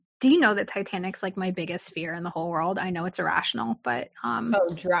Do you know that Titanic's like my biggest fear in the whole world? I know it's irrational, but Oh,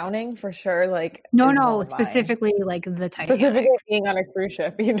 drowning for sure. Like no, specifically like the Titanic. Specifically being on a cruise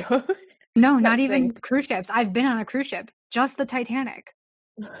ship, you know. No, not even cruise ships. I've been on a cruise ship, just the Titanic.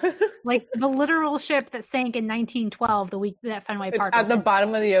 Like the literal ship that sank in 1912, the week that Fenway Park It's at the opened.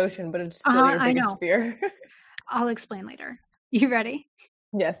 bottom of the ocean, but it's still your biggest fear. I'll explain later. You ready?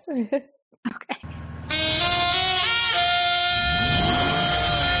 Yes. Okay.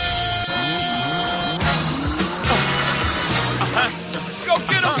 Let's go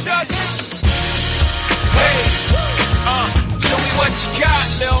get them, Chuck. Hey, show me what you got,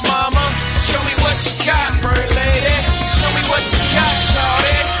 little mama. Show me what you got, bird lady. Show me what you got,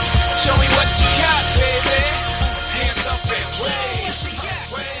 shawty. Show me what you got, baby. Hands up and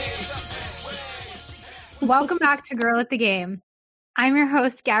wave. Welcome back to Girl at the Game. I'm your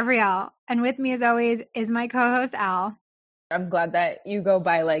host, Gabrielle, and with me as always is my co-host, Al. I'm glad that you go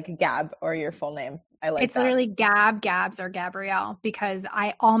by like Gab or your full name. I like it's literally Gabs, or Gabrielle, because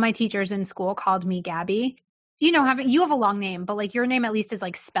all my teachers in school called me Gabby. You know, you have a long name, but like your name at least is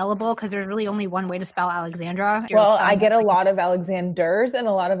like spellable because there's really only one way to spell Alexandra. Well, I get a lot of Alexanders and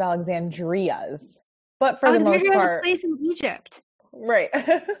a lot of Alexandrias, but for the most part, Alexandria is a place in Egypt, right?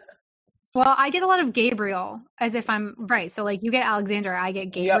 Well, I get a lot of Gabriel, as if I'm right. So like you get Alexander, I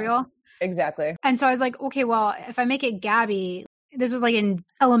get Gabriel. Yep, exactly. And so I was like, okay, well, if I make it Gabby. This was like in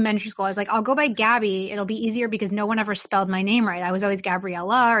elementary school. I was like, I'll go by Gabby. It'll be easier because no one ever spelled my name right. I was always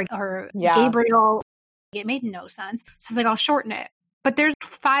Gabriella or Gabriel. It made no sense. So I was like, I'll shorten it. But there's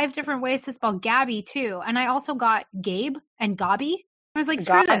 5 different ways to spell Gabby too. And I also got Gabe and Gabi. I was like,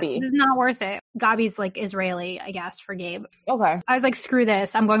 screw this. This is not worth it. Gabi's like Israeli, I guess, for Gabe. Okay. I was like, screw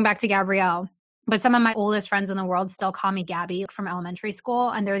this. I'm going back to Gabrielle. But some of my oldest friends in the world still call me Gabby from elementary school.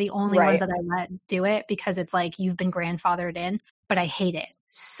 And they're the only ones that I let do it because it's like you've been grandfathered in. But I hate it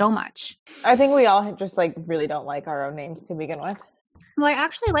so much. I think we all just like really don't like our own names to begin with. Well, I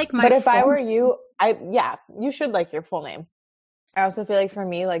actually like my But if I were you, you should like your full name. I also feel like for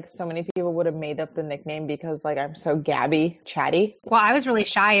me, like so many people would have made up the nickname because like I'm so Gabby chatty. Well, I was really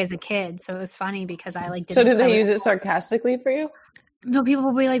shy as a kid. So it was funny because I like didn't. So did they use it sarcastically for you? No, people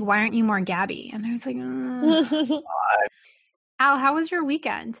will be like, why aren't you more Gabby? And I was like, Al, how was your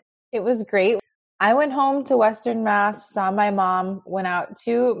weekend? It was great. I went home to Western Mass, saw my mom, went out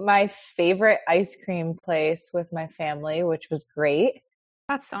to my favorite ice cream place with my family, which was great.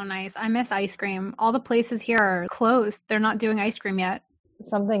 That's so nice. I miss ice cream. All the places here are closed. They're not doing ice cream yet.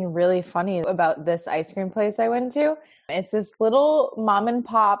 Something really funny about this ice cream place I went to. It's this little mom and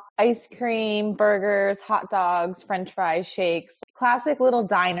pop ice cream, burgers, hot dogs, French fries, shakes, classic little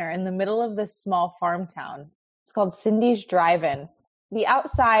diner in the middle of this small farm town. It's called Cindy's Drive-In. The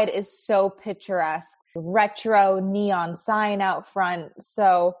outside is so picturesque, retro neon sign out front.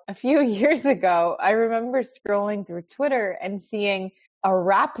 So a few years ago, I remember scrolling through Twitter and seeing a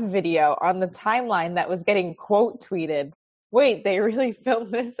rap video on the timeline that was getting quote tweeted. Wait, they really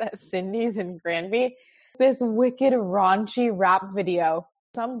filmed this at Cindy's in Granby? This wicked raunchy rap video.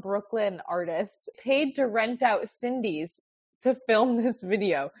 Some Brooklyn artist paid to rent out Cindy's to film this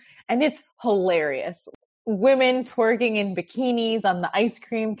video. And it's hilarious. Women twerking in bikinis on the ice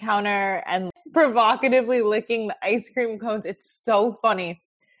cream counter and provocatively licking the ice cream cones. It's so funny.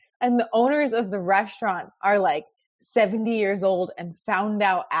 And the owners of the restaurant are like 70 years old and found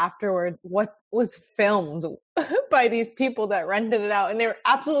out afterward what was filmed by these people that rented it out. And they were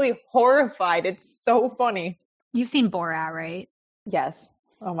absolutely horrified. It's so funny. You've seen Borat, right? Yes.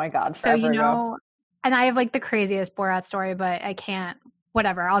 Oh my God. So, you know, and I have like the craziest Borat story, but I can't.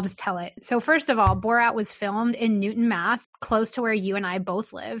 Whatever, I'll just tell it. So first of all, Borat was filmed in Newton, Mass, close to where you and I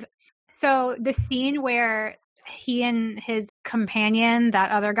both live. So the scene where he and his companion,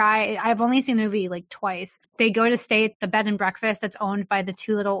 that other guy, I've only seen the movie like twice. They go to stay at the bed and breakfast that's owned by the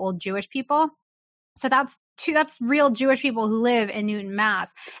 2 little old Jewish people. So that's real Jewish people who live in Newton,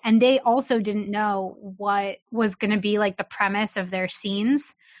 Mass. And they also didn't know what was going to be like the premise of their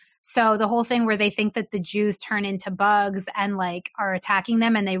scenes. So the whole thing where they think that the Jews turn into bugs and like are attacking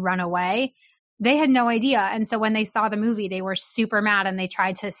them and they run away, they had no idea. And so when they saw the movie, they were super mad and they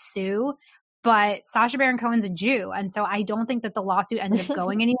tried to sue. But Sacha Baron Cohen's a Jew. And so I don't think that the lawsuit ended up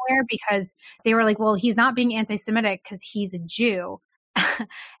going anywhere because they were like, well, he's not being anti-Semitic because he's a Jew.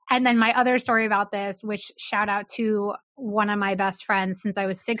 And then my other story about this, which shout out to one of my best friends since I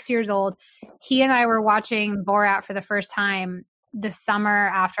was 6 years old. He and I were watching Borat for the first time the summer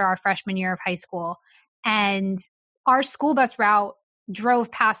after our freshman year of high school. And our school bus route drove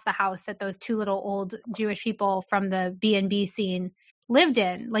past the house that those 2 little old Jewish people from the B&B scene lived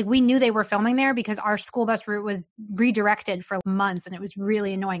in. Like, we knew they were filming there because our school bus route was redirected for months and it was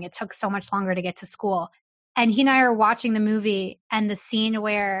really annoying. It took so much longer to get to school. And he and I are watching the movie, and the scene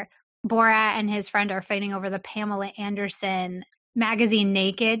where Borat and his friend are fighting over the Pamela Anderson magazine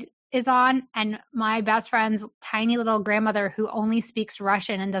Naked is on, and my best friend's tiny little grandmother, who only speaks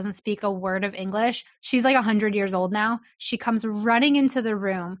Russian and doesn't speak a word of English, she's like 100 years old now. She comes running into the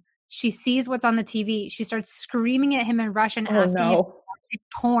room. She sees what's on the TV. She starts screaming at him in Russian, asking if he's watching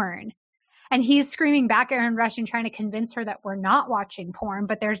porn. And he's screaming back at her in Russian, trying to convince her that we're not watching porn,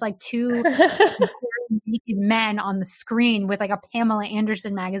 but there's like two naked men on the screen with like a Pamela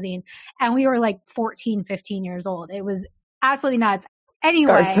Anderson magazine. And we were like 14, 15 years old. It was absolutely nuts.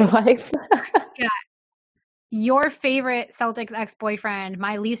 Anyway, Scarred for life. yeah, your favorite Celtics ex-boyfriend,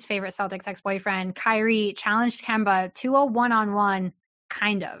 my least favorite Celtics ex-boyfriend, Kyrie, challenged Kemba to a one-on-one,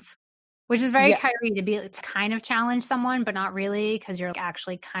 kind of, which is very Kyrie to kind of challenge someone, but not really, because you're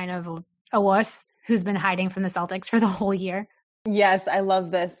actually kind of a wuss who's been hiding from the Celtics for the whole year. Yes, I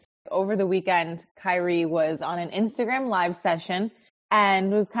love this. Over the weekend, Kyrie was on an Instagram live session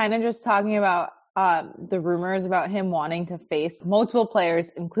and was kind of just talking about the rumors about him wanting to face multiple players,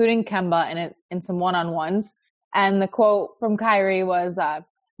 including Kemba, in some one-on-ones. And the quote from Kyrie was,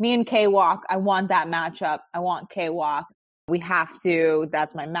 me and K-Walk, I want that matchup. I want K-Walk. We have to.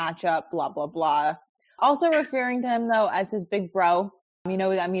 That's my matchup, blah, blah, blah. Also referring to him, though, as his big bro. We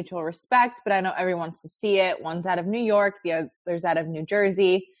got mutual respect, but I know everyone wants to see it. One's out of New York, the other's out of New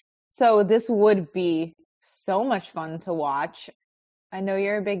Jersey. So this would be so much fun to watch. I know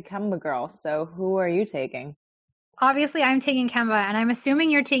you're a big Kemba girl, so who are you taking? Obviously, I'm taking Kemba, and I'm assuming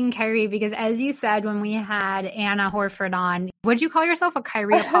you're taking Kyrie because, as you said when we had Anna Horford on, would you call yourself a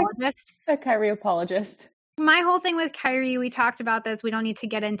Kyrie apologist? A Kyrie apologist. My whole thing with Kyrie, we talked about this. We don't need to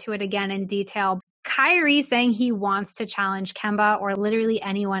get into it again in detail. Kyrie saying he wants to challenge Kemba or literally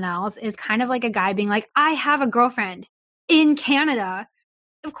anyone else is kind of like a guy being like, I have a girlfriend in Canada.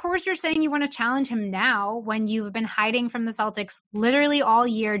 Of course you're saying you want to challenge him now when you've been hiding from the Celtics literally all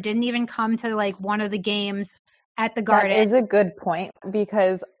year, didn't even come to like one of the games at the Garden. That is a good point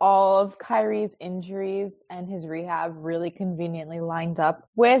because all of Kyrie's injuries and his rehab really conveniently lined up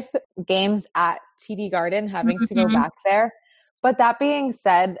with games at TD Garden, having to go back there. But that being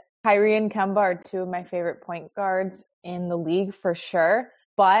said, Kyrie and Kemba are two of my favorite point guards in the league for sure.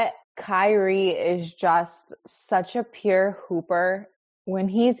 But Kyrie is just such a pure hooper. When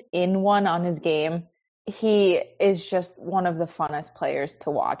he's in one on his game, he is just one of the funnest players to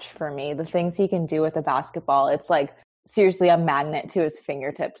watch for me. The things he can do with the basketball, it's like seriously a magnet to his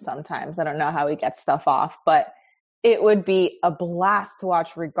fingertips sometimes. I don't know how he gets stuff off, but it would be a blast to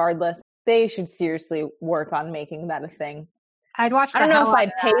watch regardless. They should seriously work on making that a thing. I'd watch that. I don't know if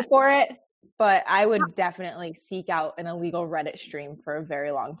I'd pay for it, but I would definitely seek out an illegal Reddit stream for a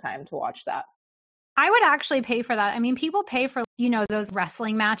very long time to watch that. I would actually pay for that. I mean, people pay for, those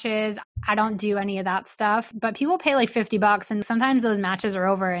wrestling matches. I don't do any of that stuff, but people pay like $50 and sometimes those matches are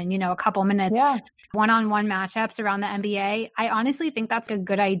over in, a couple minutes. Yeah. One-on-one matchups around the NBA. I honestly think that's a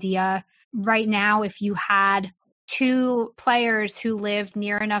good idea right now if you had two players who lived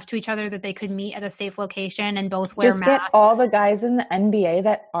near enough to each other that they could meet at a safe location and both wear masks. Just get all the guys in the NBA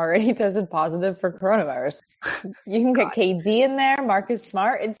that already tested positive for coronavirus. You can get KD in there, Marcus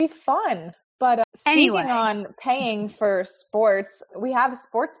Smart. It'd be fun. But speaking on paying for sports, we have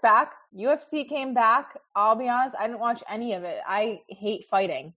sports back. UFC came back. I'll be honest, I didn't watch any of it. I hate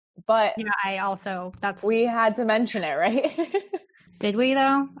fighting. But we had to mention it, right? Did we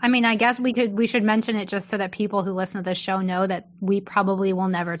though? I mean, I guess we should mention it just so that people who listen to this show know that we probably will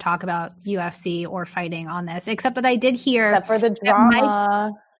never talk about UFC or fighting on this, except that I did hear except for the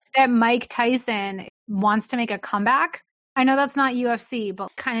drama that Mike Tyson wants to make a comeback. I know that's not UFC,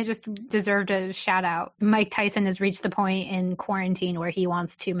 but kind of just deserved a shout out. Mike Tyson has reached the point in quarantine where he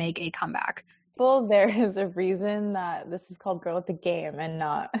wants to make a comeback. Well, there is a reason that this is called Girl at the Game and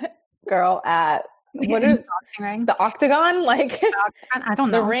not Girl at the Octagon? I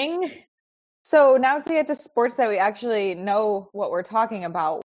don't know. The ring? So now to get to sports that we actually know what we're talking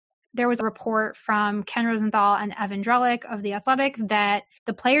about. There was a report from Ken Rosenthal and Evan Drellich of The Athletic that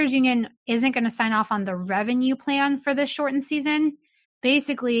the Players Union isn't going to sign off on the revenue plan for this shortened season.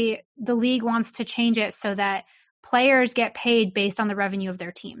 Basically, the league wants to change it so that players get paid based on the revenue of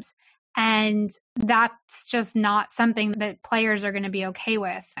their teams. And that's just not something that players are going to be okay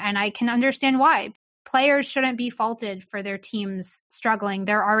with. And I can understand why. Players shouldn't be faulted for their teams struggling.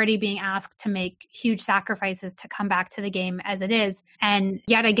 They're already being asked to make huge sacrifices to come back to the game as it is. And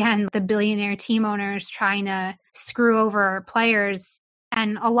yet again, the billionaire team owners trying to screw over players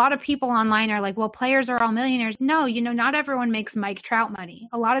And a lot of people online are like, well, players are all millionaires. No, not everyone makes Mike Trout money.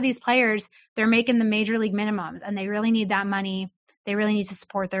 A lot of these players, they're making the major league minimums and they really need that money. They really need to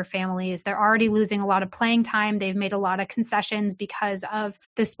support their families. They're already losing a lot of playing time. They've made a lot of concessions because of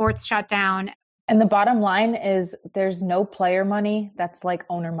the sports shutdown. And the bottom line is there's no player money that's like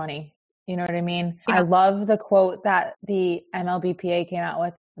owner money. You know what I mean? Yeah. I love the quote that the MLBPA came out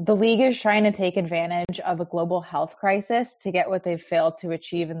with. The league is trying to take advantage of a global health crisis to get what they've failed to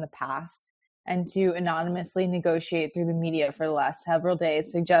achieve in the past, and to anonymously negotiate through the media for the last several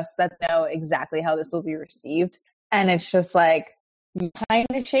days suggests that they know exactly how this will be received. And it's just like kind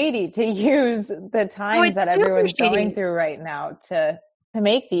of shady to use the times that everyone's going through right now to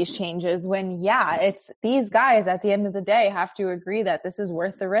make these changes when, yeah, it's these guys at the end of the day have to agree that this is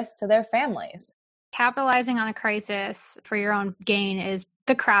worth the risk to their families. Capitalizing on a crisis for your own gain is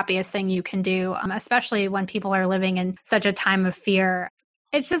the crappiest thing you can do, especially when people are living in such a time of fear.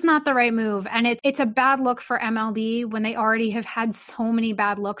 It's just not the right move. And it's a bad look for MLB when they already have had so many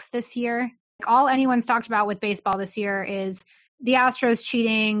bad looks this year. All anyone's talked about with baseball this year is the Astros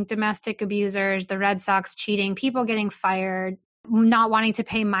cheating, domestic abusers, the Red Sox cheating, people getting fired, not wanting to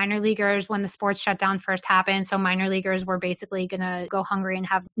pay minor leaguers when the sports shutdown first happened. So minor leaguers were basically going to go hungry and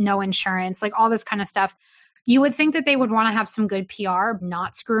have no insurance, like all this kind of stuff. You would think that they would want to have some good PR,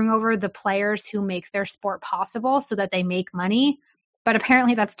 not screwing over the players who make their sport possible so that they make money. But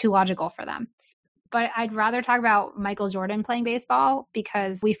apparently that's too logical for them. But I'd rather talk about Michael Jordan playing baseball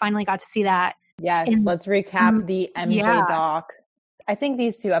because we finally got to see that. Yes, let's recap the MJ doc. I think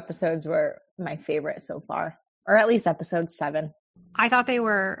these two episodes were my favorite so far, or at least episode 7. I thought they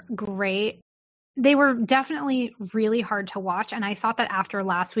were great. They were definitely really hard to watch. And I thought that after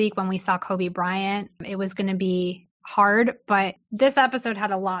last week when we saw Kobe Bryant, it was going to be hard. But this episode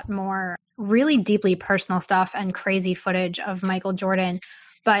had a lot more really deeply personal stuff and crazy footage of Michael Jordan.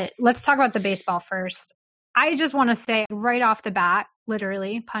 But let's talk about the baseball first. I just want to say right off the bat,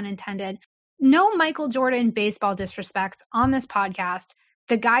 literally, pun intended, no Michael Jordan baseball disrespect on this podcast.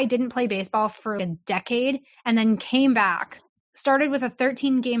 The guy didn't play baseball for a decade and then came back, started with a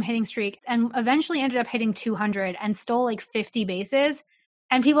 13-game hitting streak, and eventually ended up hitting 200 and stole like 50 bases.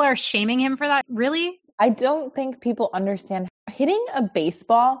 And people are shaming him for that. Really? I don't think people understand hitting a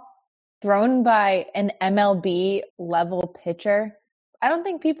baseball thrown by an MLB level pitcher. I don't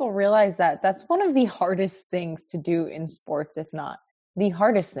think people realize that that's one of the hardest things to do in sports, if not the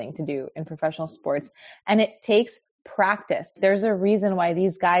hardest thing to do in professional sports. And it takes practice. There's a reason why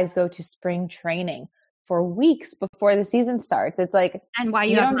these guys go to spring training for weeks before the season starts. It's like, and why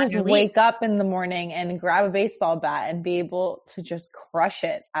you don't just wake up in the morning and grab a baseball bat and be able to just crush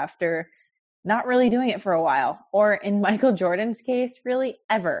it after not really doing it for a while. Or in Michael Jordan's case, really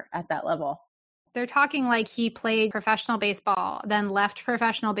ever at that level. They're talking like he played professional baseball, then left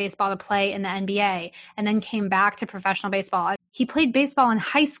professional baseball to play in the NBA, and then came back to professional baseball. He played baseball in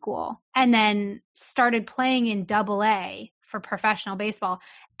high school and then started playing in AA for professional baseball.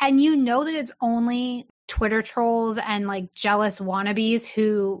 And you know that it's only Twitter trolls and like jealous wannabes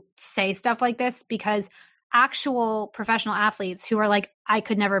who say stuff like this, because actual professional athletes who are like, I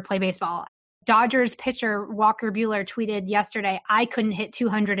could never play baseball. Dodgers pitcher Walker Buehler tweeted yesterday, I couldn't hit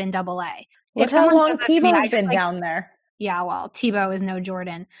 200 in AA. Look how long Tebow's been down there. Yeah, well, Tebow is no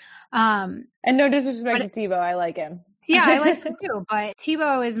Jordan. And no disrespect to Tebow, I like him. Yeah, I like him too. But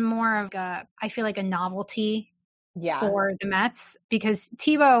Tebow is more of I feel like a novelty for the Mets, because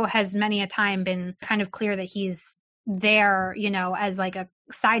Tebow has many a time been kind of clear that he's there, as like a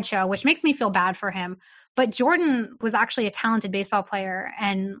sideshow, which makes me feel bad for him. But Jordan was actually a talented baseball player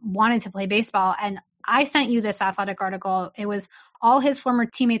and wanted to play baseball. And I sent you this Athletic article. It was all his former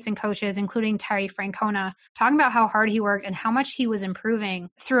teammates and coaches, including Terry Francona, talking about how hard he worked and how much he was improving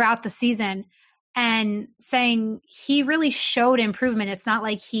throughout the season, and saying he really showed improvement. It's not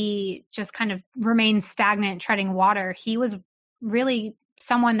like he just kind of remained stagnant, treading water. He was really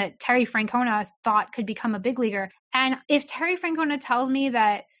someone that Terry Francona thought could become a big leaguer. And if Terry Francona tells me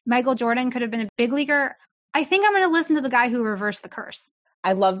that Michael Jordan could have been a big leaguer, I think I'm going to listen to the guy who reversed the curse.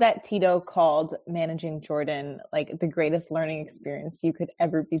 I love that Tito called managing Jordan like the greatest learning experience you could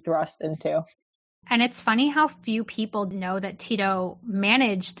ever be thrust into. And it's funny how few people know that Tito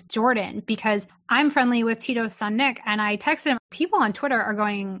managed Jordan, because I'm friendly with Tito's son, Nick, and I texted him. People on Twitter are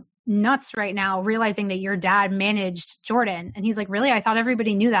going nuts right now, realizing that your dad managed Jordan. And he's like, really? I thought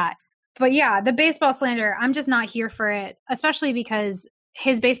everybody knew that. But yeah, the baseball slander, I'm just not here for it, especially because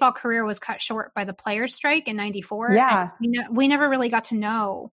his baseball career was cut short by the players' strike in 94. Yeah. We never really got to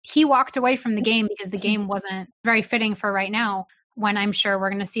know. He walked away from the game because the game wasn't very fitting for right now, when I'm sure we're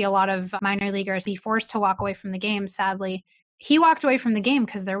going to see a lot of minor leaguers be forced to walk away from the game, sadly. he walked away from the game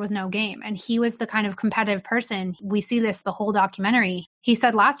because there was no game. And he was the kind of competitive person. We see this the whole documentary. He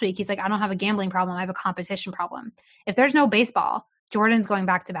said last week, he's like, I don't have a gambling problem. I have a competition problem. If there's no baseball, Jordan's going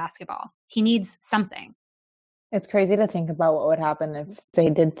back to basketball. He needs something. It's crazy to think about what would happen if they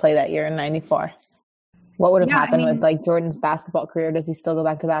did play that year in 94. What would have happened with like Jordan's basketball career? Does he still go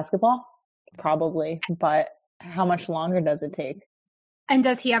back to basketball? Probably. But how much longer does it take? And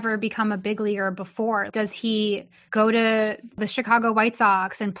does he ever become a big leaguer before? Does he go to the Chicago White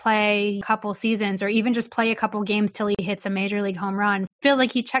Sox and play a couple seasons or even just play a couple games till he hits a major league home run? Feels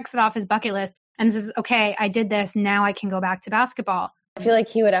like he checks it off his bucket list and says, okay, I did this. Now I can go back to basketball. I feel like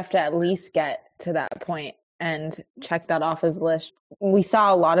he would have to at least get to that point and check that off his list. We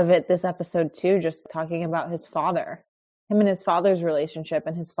saw a lot of it this episode too, just talking about his father, him and his father's relationship,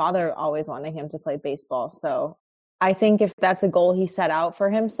 and his father always wanting him to play baseball. So I think if that's a goal he set out for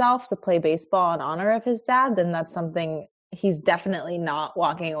himself, to play baseball in honor of his dad, then that's something he's definitely not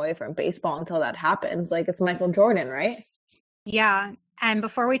walking away from baseball until that happens. Like it's Michael Jordan, right? Yeah. And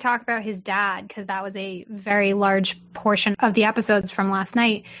before we talk about his dad, because that was a very large portion of the episodes from last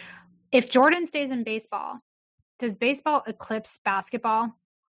night, if Jordan stays in baseball, does baseball eclipse basketball?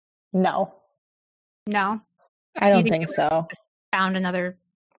 No. No? I don't think so. Just found another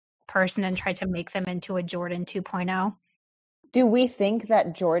person and tried to make them into a Jordan 2.0? Do we think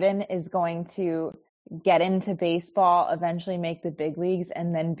that Jordan is going to get into baseball, eventually make the big leagues,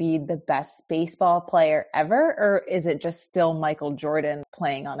 and then be the best baseball player ever? Or is it just still Michael Jordan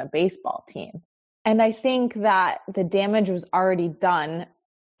playing on a baseball team? And I think that the damage was already done.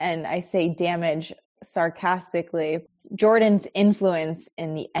 And I say damage sarcastically. Jordan's influence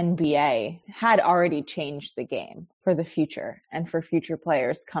in the NBA had already changed the game for the future and for future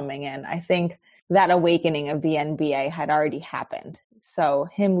players coming in. I think that awakening of the NBA had already happened. So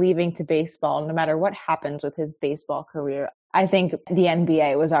him leaving to baseball, no matter what happens with his baseball career, I think the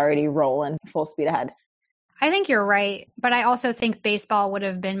NBA was already rolling full speed ahead. I think you're right. But I also think baseball would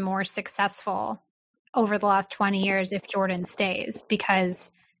have been more successful over the last 20 years if Jordan stays, because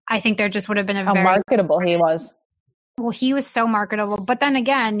I think there just would have been a How marketable he was. Well, he was so marketable. But then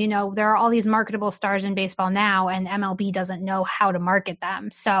again, there are all these marketable stars in baseball now, and MLB doesn't know how to market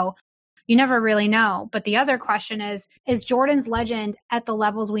them. So you never really know. But the other question is Jordan's legend at the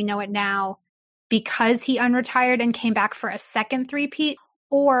levels we know it now because he unretired and came back for a second three-peat?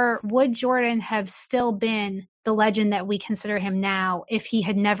 Or would Jordan have still been the legend that we consider him now if he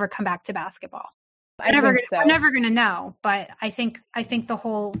had never come back to basketball? We're never going to know, but I think the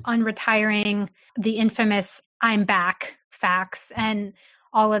whole unretiring, the infamous "I'm back" facts and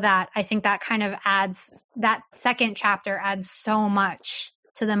all of that, I think that kind of adds, that second chapter adds so much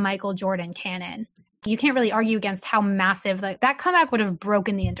to the Michael Jordan canon. You can't really argue against how massive that comeback would have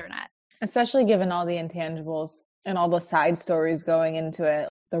broken the internet. Especially given all the intangibles and all the side stories going into it.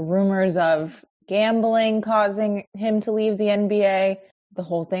 The rumors of gambling causing him to leave the NBA. The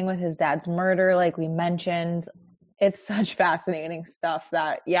whole thing with his dad's murder, like we mentioned, it's such fascinating stuff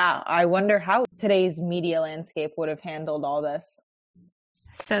that, I wonder how today's media landscape would have handled all this.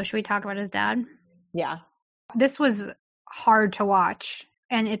 So should we talk about his dad? Yeah. This was hard to watch.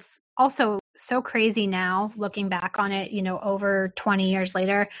 And it's also so crazy now, looking back on it, over 20 years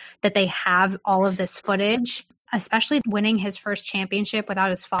later, that they have all of this footage, especially winning his first championship without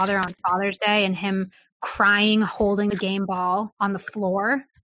his father on Father's Day and him crying, holding the game ball on the floor.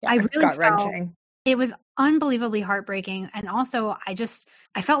 Yeah, I really felt it was unbelievably heartbreaking. And also I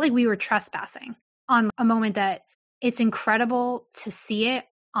felt like we were trespassing on a moment that it's incredible to see it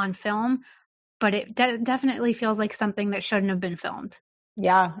on film, but it definitely feels like something that shouldn't have been filmed.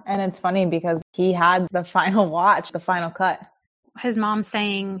 Yeah. And it's funny because he had the final watch, the final cut. His mom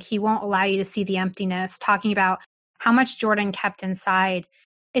saying he won't allow you to see the emptiness, talking about how much Jordan kept inside.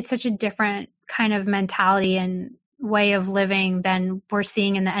 It's such a different kind of mentality and way of living than we're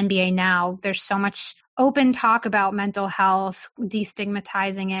seeing in the NBA now. There's so much open talk about mental health,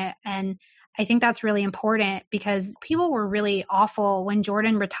 destigmatizing it. And I think that's really important because people were really awful when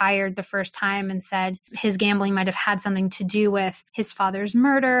Jordan retired the first time and said his gambling might have had something to do with his father's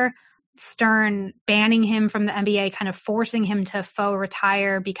murder. Stern banning him from the NBA, kind of forcing him to faux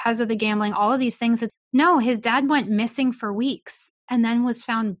retire because of the gambling, all of these things. No, his dad went missing for weeks and then was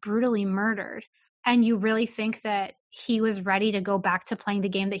found brutally murdered. And you really think that he was ready to go back to playing the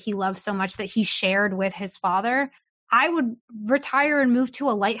game that he loved so much that he shared with his father? I would retire and move to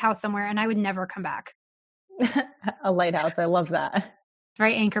a lighthouse somewhere and I would never come back. A lighthouse. I love that.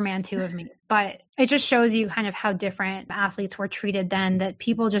 Very Anchorman 2 of me. But it just shows you kind of how different athletes were treated then, that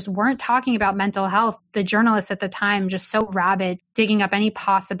people just weren't talking about mental health. The journalists at the time just so rabid, digging up any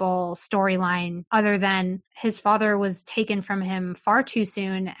possible storyline other than his father was taken from him far too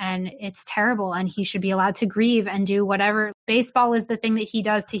soon and it's terrible and he should be allowed to grieve and do whatever. Baseball is the thing that he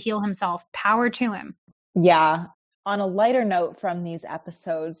does to heal himself. Power to him. Yeah. On a lighter note from these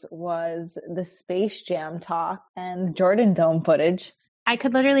episodes was the Space Jam talk and Jordan Dome footage. I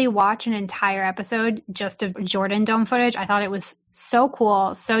could literally watch an entire episode just of Jordan Dome footage. I thought it was so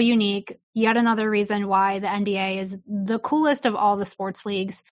cool, so unique. Yet another reason why the NBA is the coolest of all the sports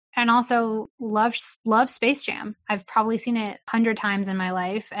leagues. And also love Space Jam. I've probably seen it 100 times in my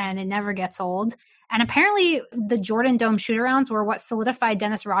life and it never gets old. And apparently the Jordan Dome shootarounds were what solidified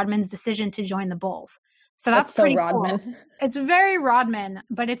Dennis Rodman's decision to join the Bulls. So that's so pretty Rodman. cool. It's very Rodman,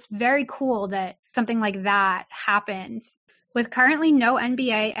 but it's very cool that something like that happened. With currently no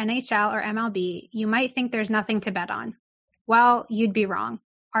NBA, NHL, or MLB, you might think there's nothing to bet on. Well, you'd be wrong.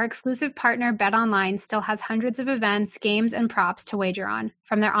 Our exclusive partner BetOnline still has hundreds of events, games, and props to wager on,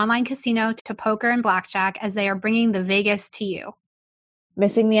 from their online casino to poker and blackjack, as they are bringing the Vegas to you.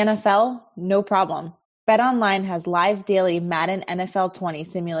 Missing the NFL? No problem. BetOnline has live daily Madden NFL 20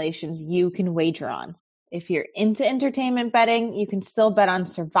 simulations you can wager on. If you're into entertainment betting, you can still bet on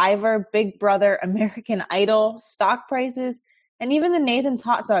Survivor, Big Brother, American Idol, stock prices, and even the Nathan's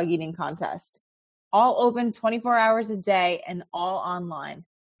Hot Dog Eating Contest. All open 24 hours a day and all online.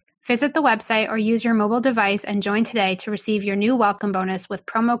 Visit the website or use your mobile device and join today to receive your new welcome bonus with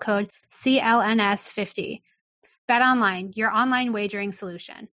promo code CLNS50. BetOnline, your online wagering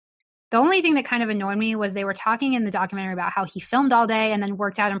solution. The only thing that kind of annoyed me was they were talking in the documentary about how he filmed all day and then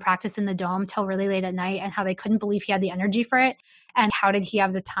worked out and practiced in the dome till really late at night and how they couldn't believe he had the energy for it and how did he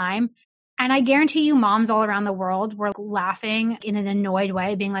have the time. And I guarantee you moms all around the world were laughing in an annoyed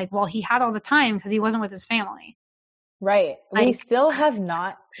way, being like, well, he had all the time because he wasn't with his family. Right. We still have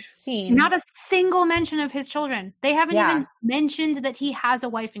not seen. Not a single mention of his children. They haven't even mentioned that he has a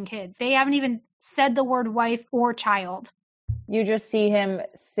wife and kids. They haven't even said the word wife or child. You just see him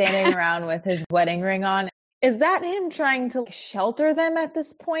standing around with his wedding ring on. Is that him trying to shelter them at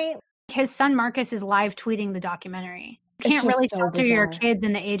this point? His son Marcus is live tweeting the documentary. You can't really shelter your kids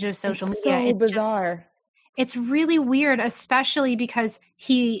in the age of social media. It's so bizarre. It's really weird, especially because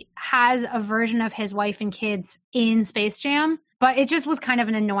he has a version of his wife and kids in Space Jam. But it just was kind of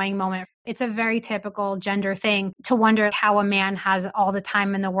an annoying moment. It's a very typical gender thing to wonder how a man has all the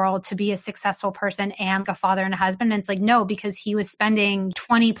time in the world to be a successful person and a father and a husband. And it's like, no, because he was spending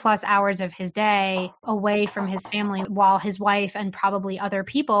 20 plus hours of his day away from his family while his wife and probably other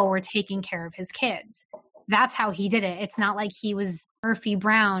people were taking care of his kids. That's how he did it. It's not like he was Murphy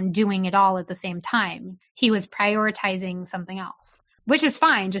Brown doing it all at the same time. He was prioritizing something else, which is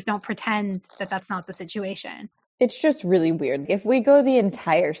fine. Just don't pretend that that's not the situation. It's just really weird. If we go the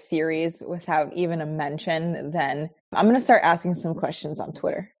entire series without even a mention, then I'm going to start asking some questions on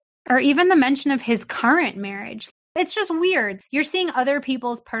Twitter. Or even the mention of his current marriage. It's just weird. You're seeing other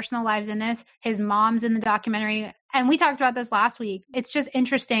people's personal lives in this, his mom's in the documentary. And we talked about this last week. It's just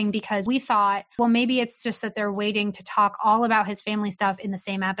interesting because we thought, well, maybe it's just that they're waiting to talk all about his family stuff in the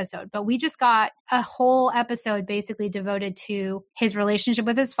same episode. But we just got a whole episode basically devoted to his relationship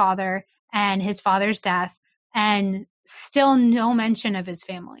with his father and his father's death, and still no mention of his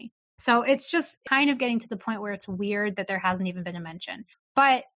family. So it's just kind of getting to the point where it's weird that there hasn't even been a mention.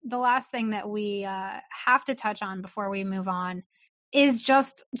 But the last thing that we have to touch on before we move on is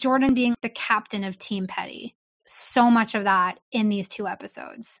just Jordan being the captain of Team Petty. So much of that in these two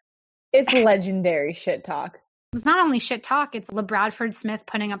episodes. It's legendary shit talk. It's not only shit talk, it's LeBradford Smith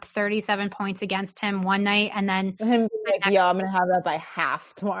putting up 37 points against him one night and then him like, yeah, I'm going to have that by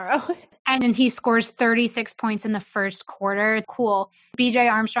half tomorrow. And then he scores 36 points in the first quarter. Cool. BJ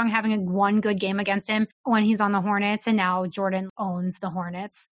Armstrong having one good game against him when he's on the Hornets, and now Jordan owns the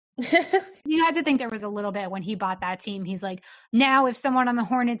Hornets. You had to think there was a little bit when he bought that team. He's like, now if someone on the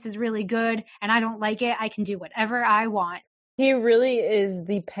Hornets is really good and I don't like it, I can do whatever I want. He really is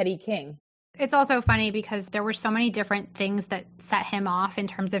the petty king. It's also funny because there were so many different things that set him off in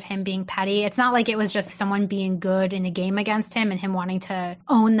terms of him being petty. It's not like it was just someone being good in a game against him and him wanting to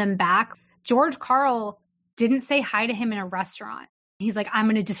own them back. George Karl didn't say hi to him in a restaurant. He's like, I'm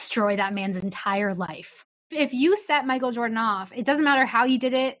going to destroy that man's entire life. If you set Michael Jordan off, it doesn't matter how you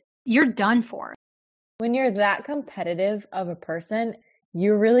did it, you're done for. When you're that competitive of a person,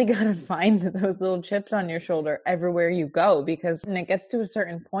 you really got to find those little chips on your shoulder everywhere you go, because when it gets to a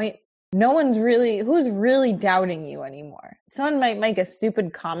certain point, who's really doubting you anymore? Someone might make a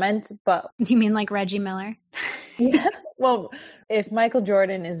stupid comment, but You mean like Reggie Miller? yeah. Well, if Michael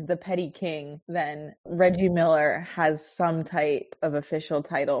Jordan is the petty king, then Reggie Miller has some type of official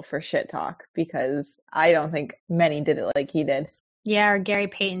title for shit talk, because I don't think many did it like he did. Yeah, or Gary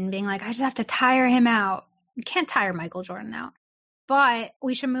Payton being like, I just have to tire him out. You can't tire Michael Jordan out. But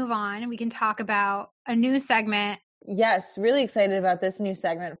we should move on. We can talk about a new segment. Yes, really excited about this new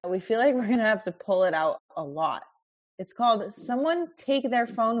segment. We feel like we're going to have to pull it out a lot. It's called Someone Take Their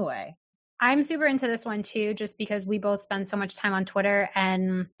Phone Away. I'm super into this one too, just because we both spend so much time on Twitter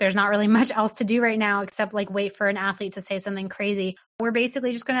and there's not really much else to do right now except like wait for an athlete to say something crazy. We're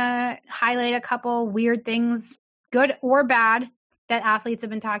basically just going to highlight a couple weird things, good or bad, that athletes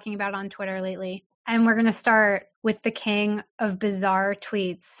have been talking about on Twitter lately. And we're going to start with the king of bizarre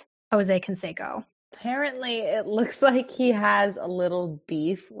tweets, Jose Canseco. Apparently, it looks like he has a little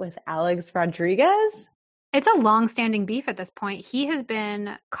beef with Alex Rodriguez. It's a long-standing beef at this point. He has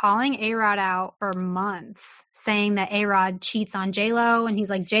been calling A-Rod out for months, saying that A-Rod cheats on J-Lo, and he's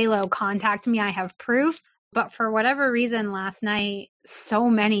like, J-Lo, contact me, I have proof. But for whatever reason, last night, so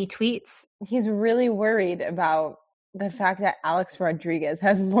many tweets. He's really worried about the fact that Alex Rodriguez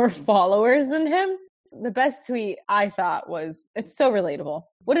has more followers than him. The best tweet I thought was, it's so relatable.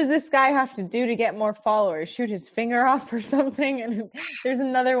 What does this guy have to do to get more followers? Shoot his finger off or something? And there's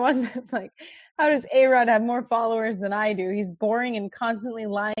another one that's like, how does A-Rod have more followers than I do? He's boring and constantly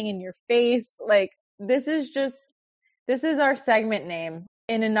lying in your face. Like, this is our segment name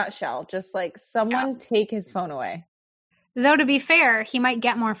in a nutshell. Just like, someone take his phone away. Though to be fair, he might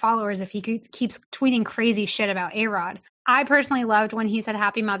get more followers if he keeps tweeting crazy shit about A-Rod. I personally loved when he said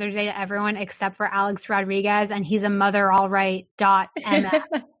Happy Mother's Day to everyone except for Alex Rodriguez, and he's a mother all right .mf.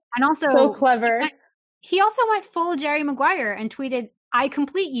 And also so clever. He also went full Jerry Maguire and tweeted, I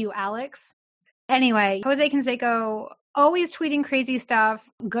complete you, Alex. Anyway, Jose Canseco always tweeting crazy stuff.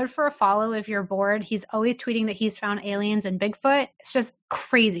 Good for a follow if you're bored. He's always tweeting that he's found aliens and Bigfoot. It's just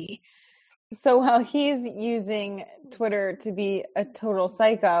crazy. So while he's using Twitter to be a total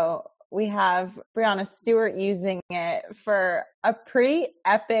psycho, we have Breanna Stewart using it for a pretty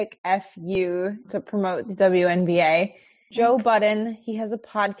epic FU to promote the WNBA. Joe Budden, he has a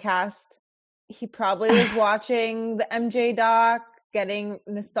podcast. He probably was watching the MJ doc, getting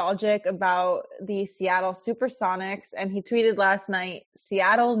nostalgic about the Seattle Supersonics, and he tweeted last night,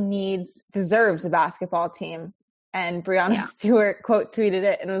 Seattle deserves a basketball team. And Breanna Stewart quote tweeted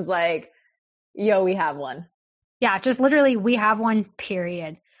it and was like, yo, we have one. Yeah, just literally, we have one,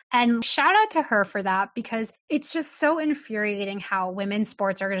 period. And shout out to her for that, because it's just so infuriating how women's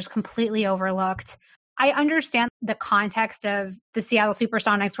sports are just completely overlooked. I understand the context of the Seattle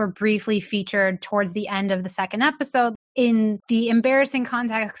Supersonics were briefly featured towards the end of the second episode in the embarrassing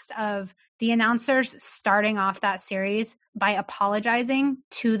context of the announcers starting off that series by apologizing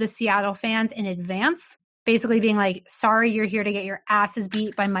to the Seattle fans in advance, basically being like, sorry, you're here to get your asses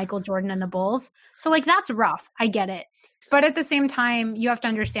beat by Michael Jordan and the Bulls. So like, that's rough. I get it. But at the same time, you have to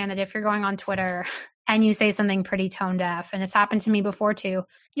understand that if you're going on Twitter and you say something pretty tone deaf, and it's happened to me before too,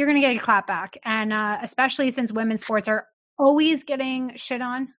 you're going to get a clap back. And especially since women's sports are always getting shit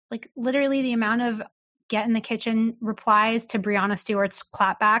on, like literally the amount of get in the kitchen replies to Breanna Stewart's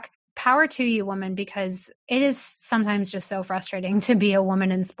clap back. Power to you, woman, because it is sometimes just so frustrating to be a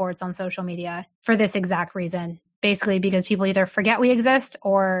woman in sports on social media for this exact reason. Basically because people either forget we exist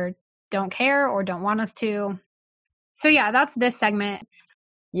or don't care or don't want us to. So yeah, that's this segment.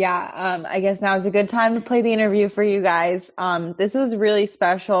 Yeah, I guess now is a good time to play the interview for you guys. This was really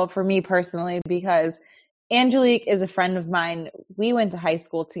special for me personally because Angelique is a friend of mine. We went to high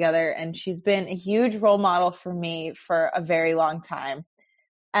school together, and she's been a huge role model for me for a very long time.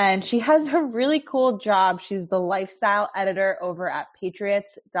 And she has a really cool job. She's the lifestyle editor over at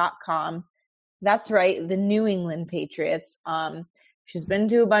Patriots.com. That's right, the New England Patriots. She's been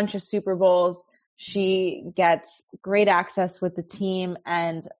to a bunch of Super Bowls. She gets great access with the team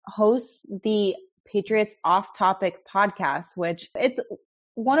and hosts the Patriots Off Topic podcast, which it's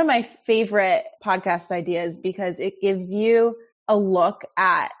one of my favorite podcast ideas because it gives you a look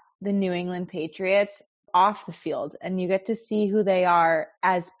at the New England Patriots off the field and you get to see who they are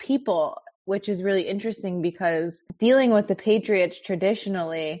as people, which is really interesting because dealing with the Patriots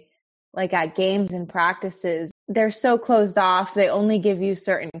traditionally, like at games and practices, they're so closed off. They only give you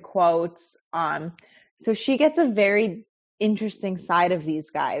certain quotes. So she gets a very interesting side of these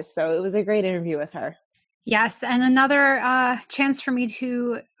guys. So it was a great interview with her. Yes. And another chance for me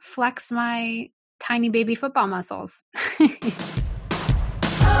to flex my tiny baby football muscles.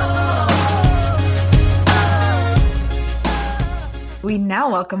 We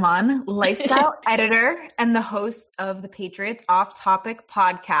now welcome on lifestyle editor and the host of the Patriots Off Topic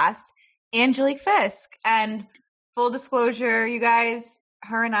podcast, Angelique Fisk. And full disclosure, you guys,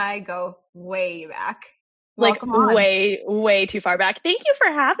 her and I go way back. Like Welcome on. way too far back. Thank you for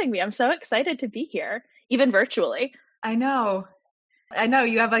having me. I'm so excited to be here, even virtually. I know.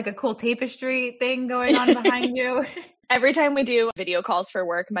 You have like a cool tapestry thing going on behind you. Every time we do video calls for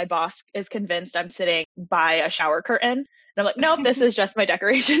work, my boss is convinced I'm sitting by a shower curtain. And I'm like, nope, this is just my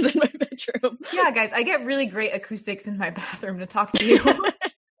decorations in my bedroom. Yeah, guys, I get really great acoustics in my bathroom to talk to you.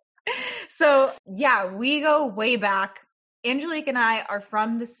 So, yeah, we go way back. Angelique and I are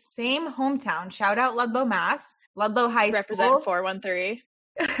from the same hometown. Shout out Ludlow, Mass. Ludlow High Represent School.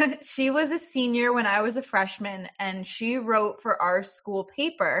 413. She was a senior when I was a freshman, and she wrote for our school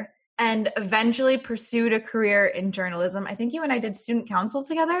paper and eventually pursued a career in journalism. I think you and I did student council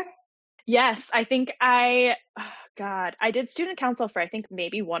together. Yes, I think I did student council for I think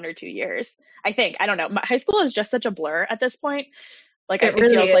maybe 1 or 2 years. I don't know. High school is just such a blur at this point. Like it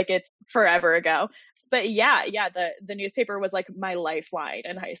really feels is. like it's forever ago. But yeah, the newspaper was like my lifeline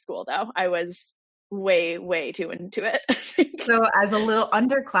in high school though. I was way too into it. So as a little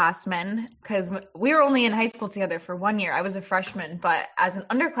underclassman, because we were only in high school together for 1 year, I was a freshman, but as an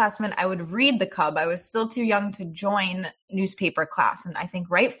underclassman, I would read the Cub. I was still too young to join newspaper class and I think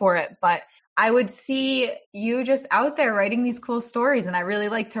write for it, but I would see you just out there writing these cool stories and I really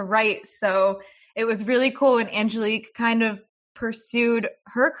like to write. So it was really cool when Angelique kind of pursued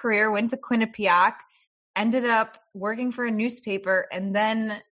her career, went to Quinnipiac, ended up working for a newspaper, and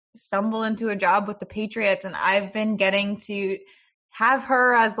then stumble into a job with the Patriots. And I've been getting to have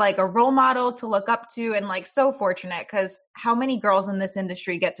her as like a role model to look up to, and like so fortunate because how many girls in this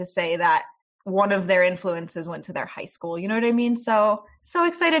industry get to say that one of their influences went to their high school? You know what I mean? So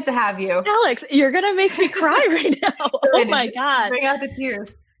excited to have you. Alex, you're going to make me cry right now. Oh my God. Bring out the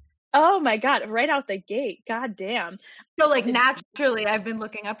tears. Oh my God. Right out the gate. God damn. So like naturally I've been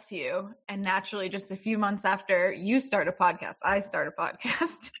looking up to you, and naturally just a few months after you start a podcast, I start a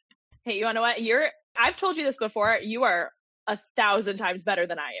podcast. Hey, you know what? I've told you this before. You are 1,000 times better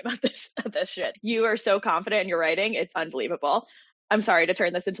than I am at this shit. You are so confident in your writing. It's unbelievable. I'm sorry to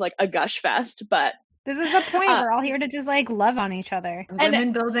turn this into like a gush fest, but This is the point. We're all here to just like love on each other.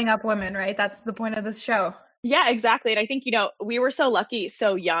 Women building up women, right? That's the point of this show. yeah, exactly. And I think, we were so lucky,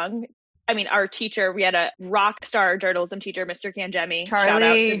 so young. I mean, our teacher, we had a rock star journalism teacher, Mr. Kangemi.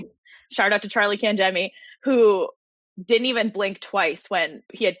 Charlie. Shout out to Charlie Kangemi, who didn't even blink twice when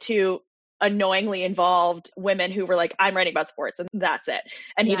he had 2 annoyingly involved women who were like, I'm writing about sports and that's it.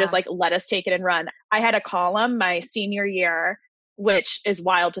 And he just like let us take it and run. I had a column my senior year, which is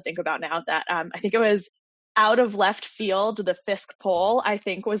wild to think about now, that I think it was Out of Left Field, the Fisk poll, I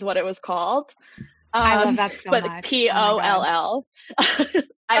think was what it was called. I love that so but much. POLL.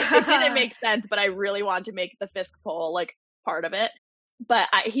 It didn't make sense, but I really wanted to make the Fisk poll like part of it. But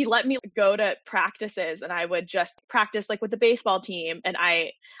he let me go to practices, and I would just practice like with the baseball team. And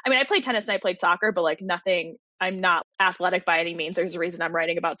I played tennis and I played soccer, but like nothing, I'm not athletic by any means. There's a reason I'm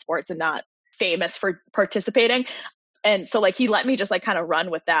writing about sports and not famous for participating. And so like he let me just like kind of run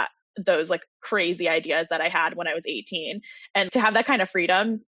with those like crazy ideas that I had when I was 18. And to have that kind of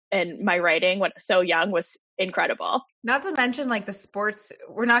freedom in my writing when so young was incredible. Not to mention like the sports,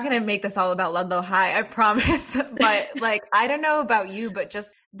 we're not going to make this all about Ludlow High, I promise. But like, I don't know about you, but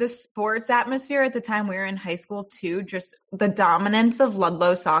just the sports atmosphere at the time we were in high school too, just the dominance of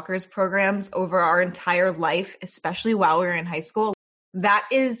Ludlow soccer's programs over our entire life, especially while we were in high school. That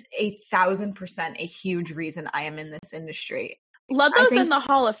is 1,000% a huge reason I am in this industry. Ludlow's in the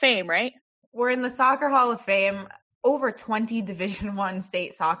Hall of Fame, right? We're in the Soccer Hall of Fame. Over 20 Division I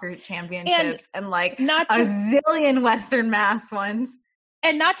state soccer championships and like a zillion Western Mass ones.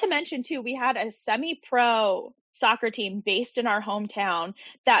 And not to mention too, we had a semi-pro soccer team based in our hometown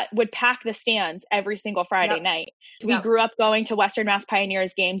that would pack the stands every single Friday night. We grew up going to Western Mass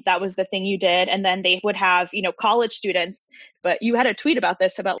Pioneers games. That was the thing you did. And then they would have, college students, but you had a tweet about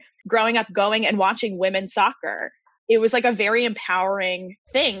this, about growing up going and watching women's soccer. It was like a very empowering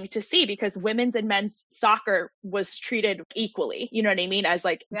thing to see because women's and men's soccer was treated equally, you know what I mean? As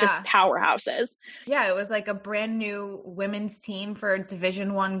like just powerhouses. Yeah, it was like a brand new women's team for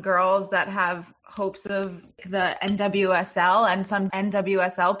Division I girls that have hopes of the NWSL and some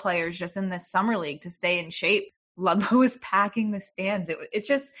NWSL players just in this summer league to stay in shape. Ludlow was packing the stands. It's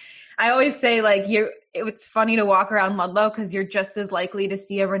just, I always say like it's funny to walk around Ludlow because you're just as likely to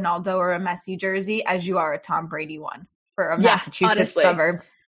see a Ronaldo or a Messi jersey as you are a Tom Brady one for a Massachusetts suburb.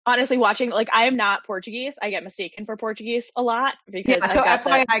 Honestly, watching, like, I am not Portuguese. I get mistaken for Portuguese a lot because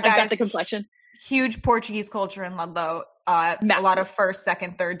FYI, I've got the complexion. Huge Portuguese culture in Ludlow. a lot of first,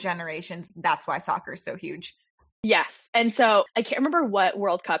 second, third generations. That's why soccer is so huge. Yes. And so I can't remember what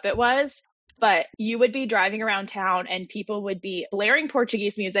World Cup it was, but you would be driving around town and people would be blaring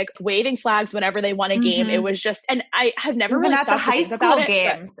Portuguese music, waving flags whenever they won a game. It was just, and I have never Even really at the stopped to high think about school it,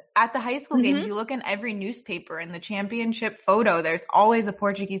 games. At the high school games, Mhm. you look in every newspaper in the championship photo, there's always a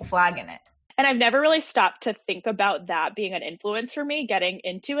Portuguese flag in it. And I've never really stopped to think about that being an influence for me getting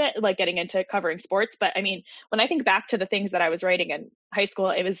into it, like getting into covering sports. But I mean, when I think back to the things that I was writing in high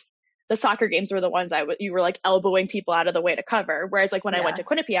school, it was the soccer games were the ones you were like elbowing people out of the way to cover. Whereas like when I went to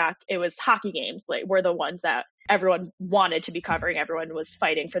Quinnipiac, it was hockey games, like were the ones that everyone wanted to be covering. Everyone was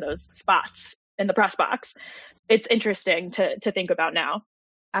fighting for those spots in the press box. It's interesting to think about now.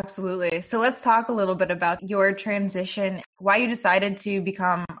 Absolutely. So let's talk a little bit about your transition, why you decided to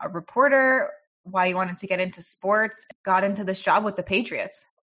become a reporter, why you wanted to get into sports, got into this job with the Patriots.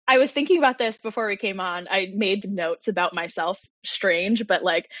 I was thinking about this before we came on. I made notes about myself, strange, but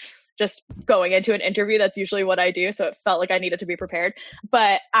like just going into an interview, that's usually what I do. So it felt like I needed to be prepared.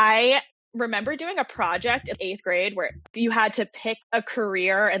 But I remember doing a project in 8th grade where you had to pick a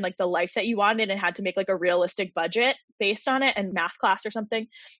career and like the life that you wanted and had to make like a realistic budget based on it in math class or something.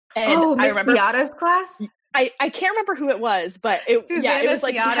 And Miss Ciata's class? I can't remember who it was, but it was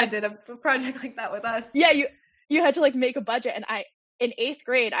like Ciata did a project like that with us. Yeah, you had to like make a budget, and in 8th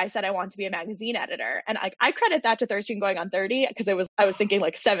grade I said I wanted to be a magazine editor, and I credit that to 13 going on 30 because I was thinking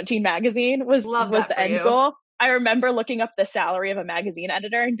like 17 magazine was the end goal. I remember looking up the salary of a magazine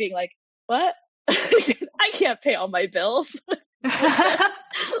editor and being like, what? I can't pay all my bills.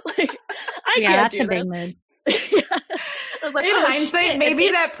 Like, I can't that's do a big this. move. Yeah. I was like, In hindsight, shit. maybe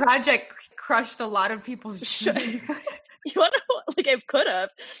that project crushed a lot of people's dreams. You want to like it could have.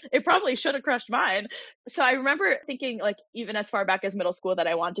 It probably should have crushed mine. So I remember thinking like even as far back as middle school that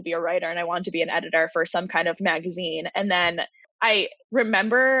I wanted to be a writer and I wanted to be an editor for some kind of magazine. And then I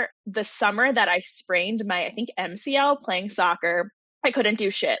remember the summer that I sprained my, I think, MCL playing soccer. I couldn't do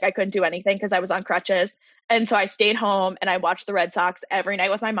shit. I couldn't do anything because I was on crutches. And so I stayed home and I watched the Red Sox every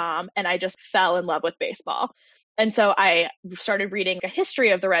night with my mom, and I just fell in love with baseball. And so I started reading a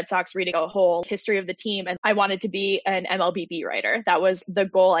history of the Red Sox, reading a whole history of the team. And I wanted to be an MLB writer. That was the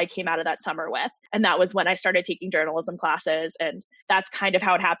goal I came out of that summer with. And that was when I started taking journalism classes. And that's kind of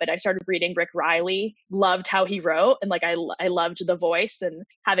how it happened. I started reading Rick Riley, loved how he wrote. And like, I loved the voice and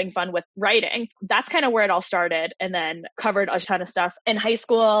having fun with writing. That's kind of where it all started. And then covered a ton of stuff. In high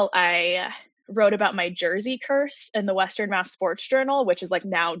school, I wrote about my jersey curse in the Western Mass Sports Journal, which is like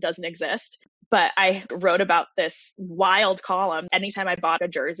now doesn't exist. But I wrote about this wild column. Anytime I bought a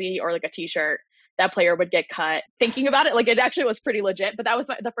jersey or like a t-shirt, that player would get cut. Thinking about it, like it actually was pretty legit, but that was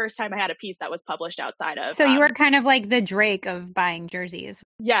the first time I had a piece that was published outside of. So you were kind of like the Drake of buying jerseys.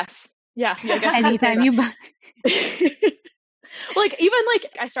 Yes. Yeah. I guess Anytime you buy. Like even like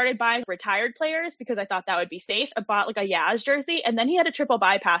I started buying retired players because I thought that would be safe. I bought like a Yaz jersey, and then he had a triple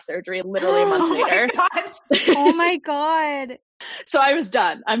bypass surgery literally a month later. Oh my God. So I was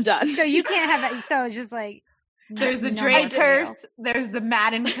done. I'm done. So you can't have that. So it's just like. There's the Drake curse, there's the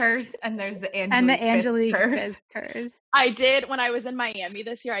Madden curse, and there's the Angelique curse. I did, when I was in Miami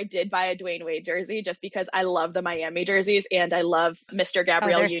this year, I did buy a Dwayne Wade jersey just because I love the Miami jerseys and I love Mr.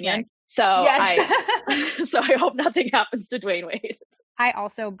 Gabrielle Union. So yes. So I hope nothing happens to Dwayne Wade.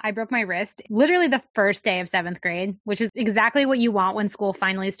 I broke my wrist literally the first day of 7th grade, which is exactly what you want when school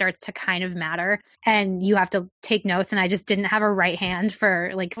finally starts to kind of matter and you have to take notes. And I just didn't have a right hand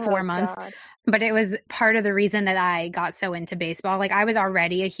for like 4 months. God. But it was part of the reason that I got so into baseball. Like I was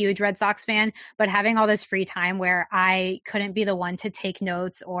already a huge Red Sox fan, but having all this free time where I couldn't be the one to take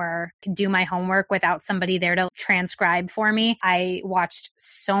notes or do my homework without somebody there to transcribe for me, I watched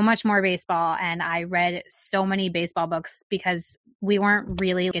so much more baseball and I read so many baseball books because we weren't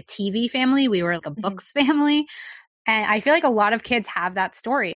really like a TV family. We were like a books family. And I feel like a lot of kids have that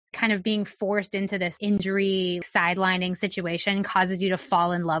story. Kind of being forced into this injury sidelining situation causes you to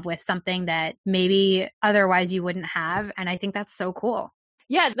fall in love with something that maybe otherwise you wouldn't have. And I think that's so cool.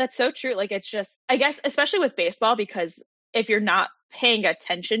 Yeah, that's so true. Like it's just, I guess, especially with baseball, because if you're not paying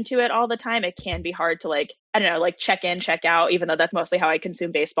attention to it all the time, it can be hard to like, I don't know, like check in, check out, even though that's mostly how I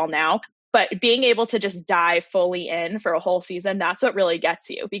consume baseball now. But being able to just dive fully in for a whole season, that's what really gets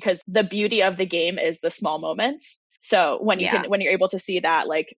you, because the beauty of the game is the small moments. So when you're able to see that,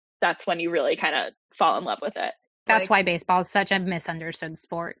 like, that's when you really kind of fall in love with it. That's why baseball is such a misunderstood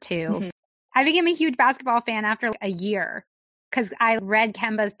sport too. Mm-hmm. I became a huge basketball fan after a year because I read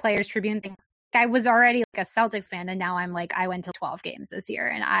Kemba's Players Tribune thing. I was already like a Celtics fan, and now I'm like, I went to 12 games this year,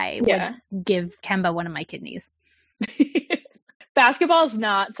 and I would give Kemba one of my kidneys. Basketball is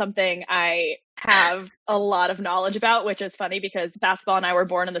not something I have a lot of knowledge about, which is funny because basketball and I were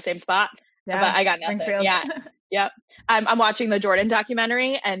born in the same spot, but I got nothing. Springfield. Yeah. Yep. I'm watching the Jordan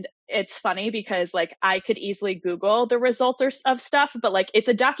documentary, and it's funny because like I could easily Google the results of stuff, but like it's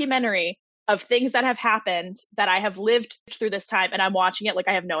a documentary of things that have happened that I have lived through this time, and I'm watching it like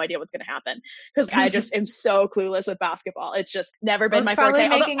I have no idea what's going to happen because I just am so clueless with basketball. It's just never been my forte.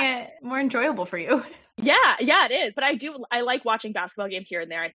 Probably making it more enjoyable for you. Yeah, it is. But I like watching basketball games here and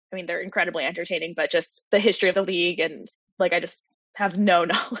there. I mean, they're incredibly entertaining, but just the history of the league and like I just have no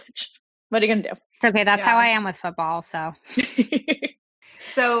knowledge. What are you gonna do? It's okay. That's how I am with football. So.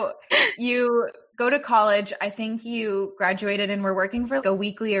 So you go to college. I think you graduated and were working for like a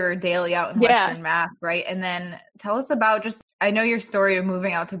weekly or a daily out in Western Mass, right? And then tell us about I know your story of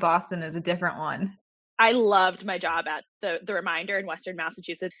moving out to Boston is a different one. I loved my job at the Reminder in Western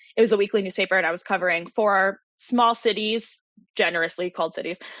Massachusetts. It was a weekly newspaper, and I was covering 4 small cities, generously called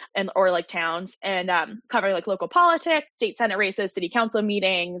cities, or like towns, and covering like local politics, state senate races, city council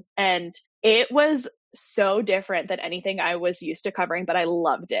meetings, and it was so different than anything I was used to covering, but I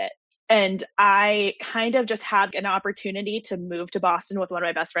loved it. And I kind of just had an opportunity to move to Boston with one of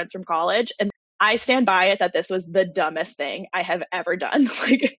my best friends from college, and I stand by it that this was the dumbest thing I have ever done.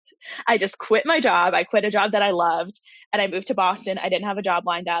 Like, I just quit my job. I quit a job that I loved, and I moved to Boston. I didn't have a job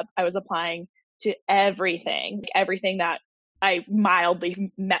lined up. I was applying to everything that I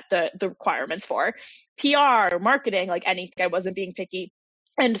mildly met the requirements for. PR, marketing, like anything. I wasn't being picky.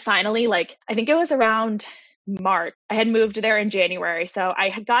 And finally, like, I think it was around March, I had moved there in January. So I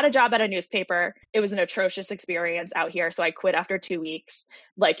had got a job at a newspaper. It was an atrocious experience out here. So I quit after 2 weeks.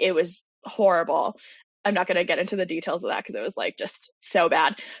 Like, it was horrible. I'm not going to get into the details of that because it was like just so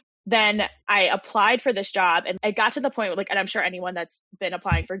bad. Then I applied for this job, and I got to the point where, like, and I'm sure anyone that's been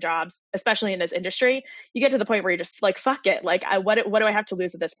applying for jobs, especially in this industry, you get to the point where you're just like, fuck it. Like, what do I have to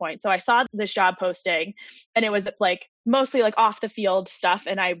lose at this point? So I saw this job posting, and it was like mostly like off the field stuff.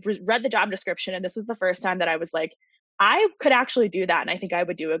 And I read the job description, and this was the first time that I was like, I could actually do that. And I think I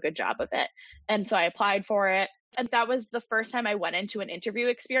would do a good job of it. And so I applied for it. And that was the first time I went into an interview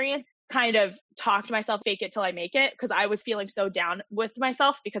experience, kind of talked to myself, fake it till I make it, because I was feeling so down with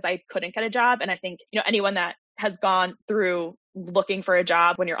myself because I couldn't get a job. And I think, anyone that has gone through looking for a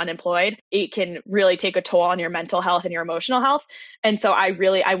job when you're unemployed, it can really take a toll on your mental health and your emotional health. And so I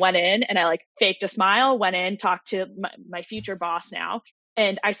went in and I like faked a smile, went in, talked to my future boss now.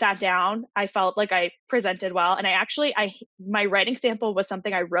 And I sat down. I felt like I presented well. And my writing sample was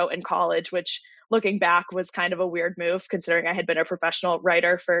something I wrote in college, which looking back was kind of a weird move considering I had been a professional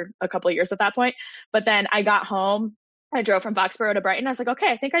writer for a couple of years at that point. But then I got home. I drove from Foxborough to Brighton. I was like,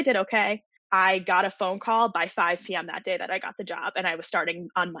 okay, I think I did okay. I got a phone call by 5 p.m. that day that I got the job, and I was starting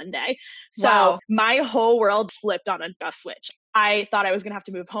on Monday. So My whole world flipped on a switch. I thought I was going to have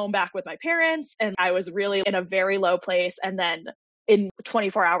to move home back with my parents, and I was really in a very low place. And then in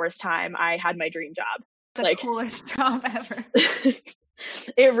 24 hours time, I had my dream job. The coolest job ever.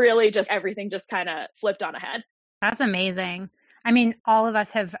 It really just, everything just kind of flipped on a head. That's amazing. I mean, all of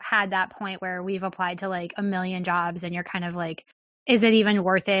us have had that point where we've applied to like a million jobs, and you're kind of like, is it even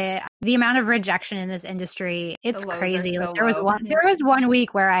worth it? The amount of rejection in this industry, it's crazy. So like there was one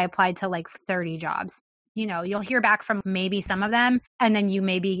week where I applied to like 30 jobs. You'll hear back from maybe some of them, and then you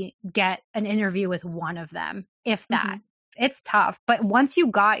maybe get an interview with one of them, if that. Mm-hmm. It's tough. But once you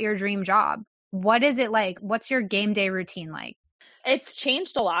got your dream job, what is it like? What's your game day routine like? It's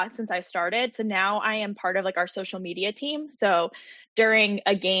changed a lot since I started. So now I am part of like our social media team. So during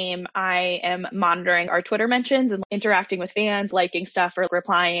a game, I am monitoring our Twitter mentions and interacting with fans, liking stuff or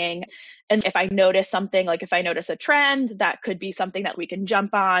replying. And if I notice something, like if I notice a trend, that could be something that we can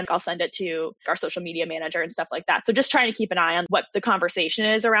jump on, I'll send it to our social media manager and stuff like that. So just trying to keep an eye on what the conversation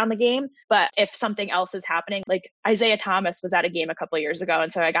is around the game. But if something else is happening, like Isaiah Thomas was at a game a couple of years ago.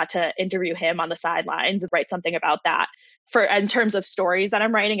 And so I got to interview him on the sidelines and write something about that. In terms of stories that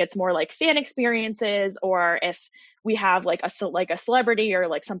I'm writing, it's more like fan experiences, or if we have like a celebrity or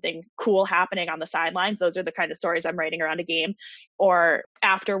like something cool happening on the sidelines. Those are the kind of stories I'm writing around a game. Or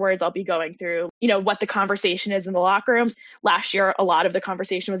afterwards, I'll be going through, what the conversation is in the locker rooms. Last year, a lot of the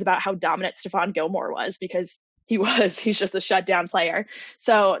conversation was about how dominant Stephon Gilmore was, because he's just a shutdown player.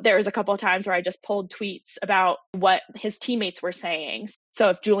 So there was a couple of times where I just pulled tweets about what his teammates were saying. So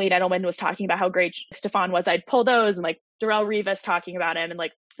if Julian Edelman was talking about how great Stephon was, I'd pull those, and like Darrelle Revis talking about him, and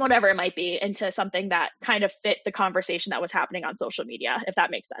like whatever it might be, into something that kind of fit the conversation that was happening on social media, if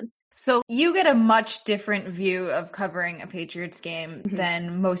that makes sense. So you get a much different view of covering a Patriots game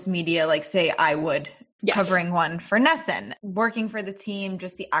than most media, like say I would. Yes. Covering one for NESN. Working for the team,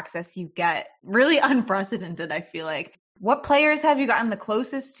 just the access you get, really unprecedented, I feel like. What players have you gotten the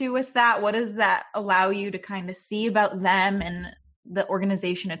closest to with that? What does that allow you to kind of see about them and the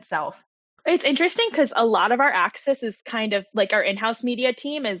organization itself? It's interesting because a lot of our access is kind of like our in-house media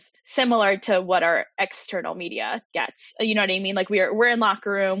team is similar to what our external media gets. You know what I mean? Like we're in locker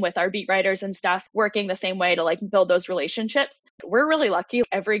room with our beat writers and stuff, working the same way to like build those relationships. We're really lucky.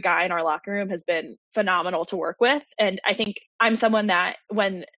 Every guy in our locker room has been phenomenal to work with. And I think I'm someone that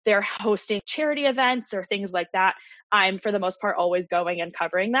when they're hosting charity events or things like that, I'm for the most part always going and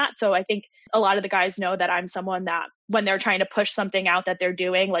covering that. So I think a lot of the guys know that I'm someone that when they're trying to push something out that they're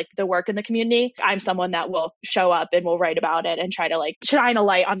doing, like the work in the community, I'm someone that will show up and will write about it and try to like shine a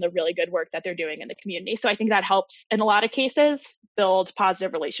light on the really good work that they're doing in the community. So I think that helps in a lot of cases build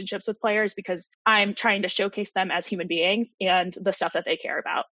positive relationships with players because I'm trying to showcase them as human beings and the stuff that they care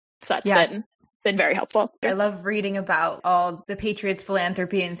about. So that's been very helpful. I love reading about all the Patriots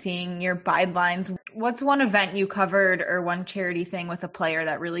philanthropy and seeing your bylines. What's one event you covered or one charity thing with a player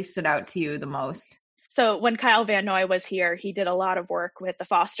that really stood out to you the most? So when Kyle Van Noy was here, he did a lot of work with the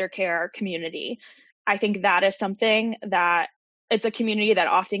foster care community. I think that is something that it's a community that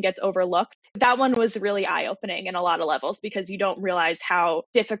often gets overlooked. That one was really eye-opening in a lot of levels because you don't realize how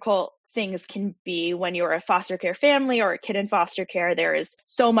difficult things can be when you're a foster care family or a kid in foster care. There is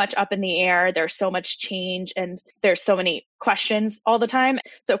so much up in the air. There's so much change and there's so many questions all the time.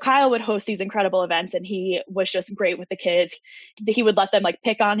 So Kyle would host these incredible events and he was just great with the kids. He would let them like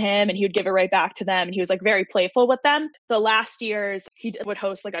pick on him and he would give it right back to them. And he was like very playful with them. The last years he would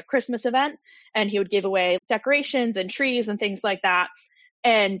host like a Christmas event and he would give away decorations and trees and things like that.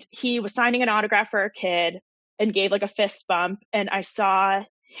 And he was signing an autograph for a kid and gave like a fist bump. And I saw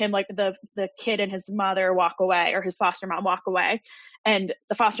him like the kid and his mother walk away or his foster mom walk away and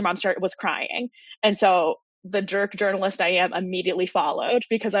the foster mom was crying. And so the jerk journalist I am immediately followed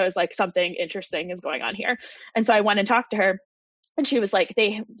because I was like, something interesting is going on here. And so I went and talked to her and she was like,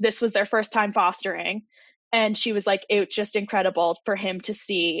 this was their first time fostering. And she was like, it's just incredible for him to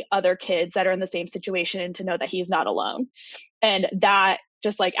see other kids that are in the same situation and to know that he's not alone. And that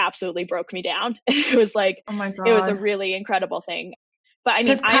just like absolutely broke me down. It was like, oh my God. It was a really incredible thing. But I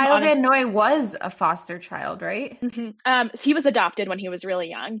mean, Kyle Van Noy was a foster child, right? Mm-hmm. He was adopted when he was really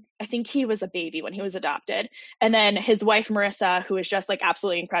young. I think he was a baby when he was adopted. And then his wife, Marissa, who is just like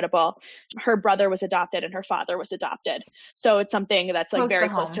absolutely incredible, her brother was adopted and her father was adopted. So it's something that's like very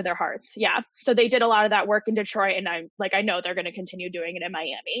close to their hearts. Yeah. So they did a lot of that work in Detroit and I know they're going to continue doing it in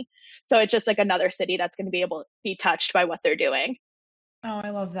Miami. So it's just like another city that's going to be able to be touched by what they're doing. Oh, I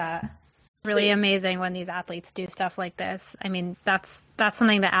love that. Really amazing when these athletes do stuff like this. I mean, that's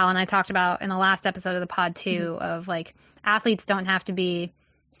something that Al and I talked about in the last episode of the pod too, of like athletes don't have to be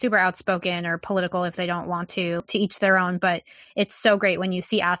super outspoken or political if they don't want to each their own. But it's so great when you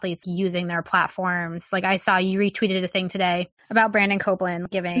see athletes using their platforms. Like I saw you retweeted a thing today about Brandon Copeland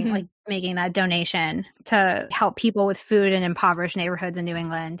giving, like making that donation to help people with food in impoverished neighborhoods in New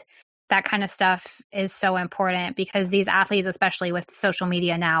England. That kind of stuff is so important because these athletes, especially with social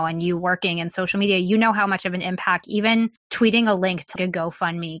media now and you working in social media, you know how much of an impact even tweeting a link to a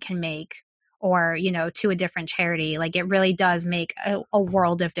GoFundMe can make or, you know, to a different charity. Like it really does make a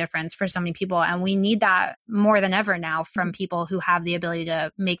world of difference for so many people. And we need that more than ever now from people who have the ability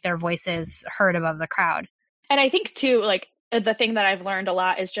to make their voices heard above the crowd. And I think too, like, the thing that I've learned a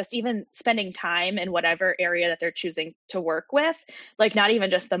lot is just even spending time in whatever area that they're choosing to work with, like not even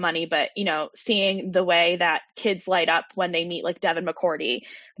just the money, but, you know, seeing the way that kids light up when they meet like Devin McCourty,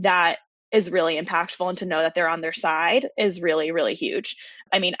 that is really impactful. And to know that they're on their side is really, really huge.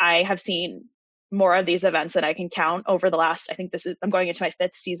 I mean, I have seen more of these events than I can count over the last, I think I'm going into my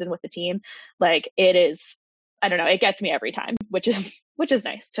 5th season with the team. Like it is, I don't know, it gets me every time, which is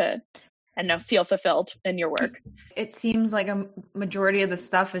nice to and feel fulfilled in your work. It seems like a majority of the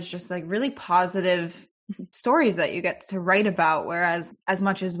stuff is just like really positive stories that you get to write about. Whereas as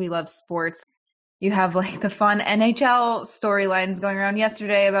much as we love sports, you have like the fun NHL storylines going around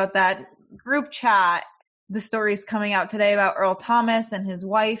yesterday about that group chat, the stories coming out today about Earl Thomas and his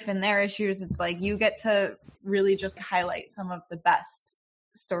wife and their issues. It's like you get to really just highlight some of the best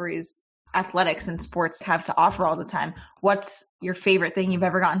stories athletics and sports have to offer all the time. What's your favorite thing you've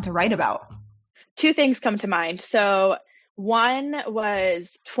ever gotten to write about? 2 things come to mind. So one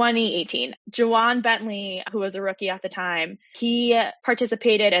was 2018. Juwan Bentley, who was a rookie at the time, he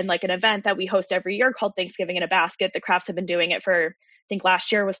participated in like an event that we host every year called Thanksgiving in a Basket. The Crafts have been doing it for, I think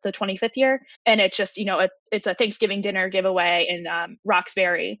last year was the 25th year. And it's just, you know, it's a Thanksgiving dinner giveaway in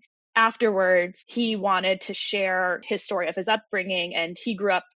Roxbury. Afterwards, he wanted to share his story of his upbringing, and he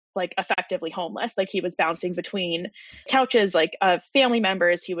grew up like effectively homeless. Like he was bouncing between couches, like of family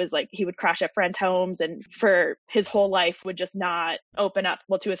members. He was like, he would crash at friends' homes, and for his whole life would just not open up,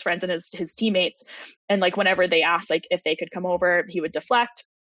 well, to his friends and his teammates. And like whenever they asked like if they could come over, he would deflect.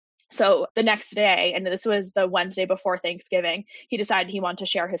 So the next day, and this was the Wednesday before Thanksgiving, he decided he wanted to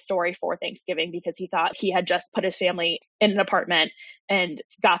share his story for Thanksgiving because he thought he had just put his family in an apartment and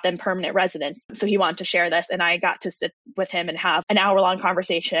got them permanent residence. So he wanted to share this. And I got to sit with him and have an hour-long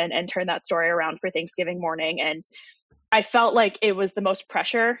conversation and turn that story around for Thanksgiving morning. And I felt like it was the most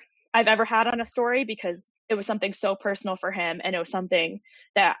pressure I've ever had on a story because it was something so personal for him, and it was something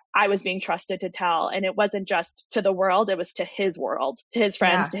that I was being trusted to tell. And it wasn't just to the world, it was to his world, to his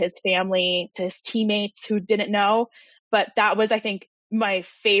friends, to his family, to his teammates who didn't know. But that was, I think, my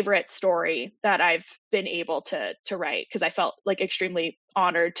favorite story that I've been able to write, because I felt like extremely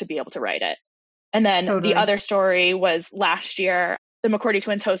honored to be able to write it. And then the other story was last year. The McCourty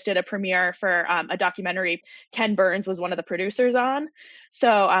twins hosted a premiere for a documentary Ken Burns was one of the producers on.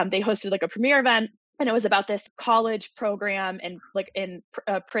 So they hosted like a premiere event, and it was about this college program and like in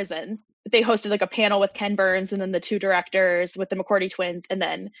prison. They hosted like a panel with Ken Burns and then the two directors with the McCourty twins, and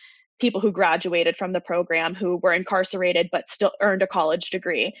then people who graduated from the program who were incarcerated but still earned a college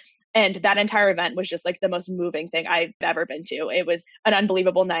degree. And that entire event was just like the most moving thing I've ever been to. It was an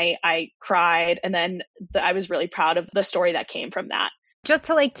unbelievable night. I cried. And then I was really proud of the story that came from that. Just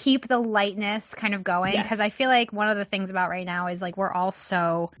to like keep the lightness kind of going. Because I feel like one of the things about right now is like we're all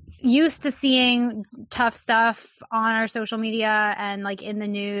so used to seeing tough stuff on our social media and like in the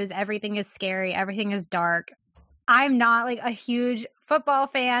news. Everything is scary. Everything is dark. I'm not like a huge football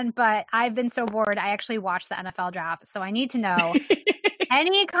fan, but I've been so bored. I actually watched the NFL draft. So I need to know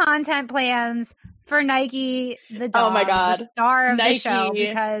any content plans for Nike, the dog, oh my God. the star of Nike. the show,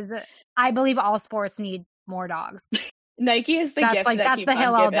 because I believe all sports need more dogs. Nike is the gift like, that that's keeps the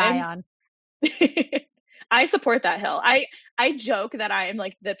hill on I'll giving. die on. I support that hill. I joke that I am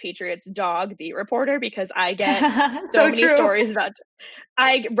like the Patriots dog beat reporter because I get so many stories about,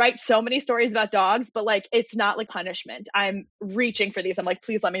 I write so many stories about dogs, but like, it's not like punishment. I'm reaching for these. I'm like,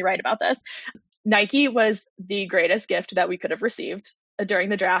 please let me write about this. Nike was the greatest gift that we could have received during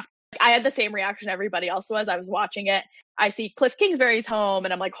the draft. I had the same reaction everybody else was. I was watching it. I see Cliff Kingsbury's home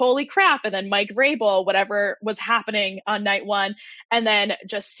and I'm like, holy crap. And then Mike Vrabel, whatever was happening on night one. And then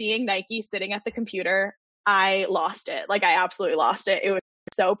just seeing Nike sitting at the computer, I lost it. Like I absolutely lost it. It was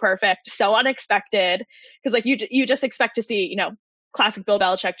so perfect, so unexpected. Cause like you just expect to see, you know, classic Bill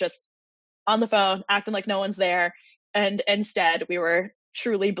Belichick just on the phone, acting like no one's there. And instead we were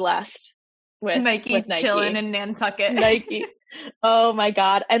truly blessed with Nike chilling in Nantucket. Nike. Oh my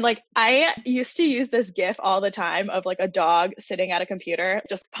God. And like, I used to use this GIF all the time of like a dog sitting at a computer,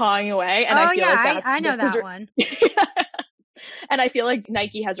 just pawing away. And I feel like I know that one. And I feel like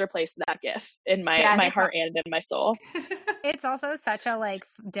Nike has replaced that GIF in my heart and in my soul. It's also such a like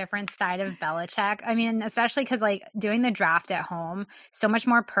different side of Belichick. I mean, especially because like doing the draft at home, so much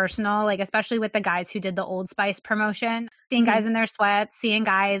more personal, like especially with the guys who did the Old Spice promotion, seeing guys in their sweats, seeing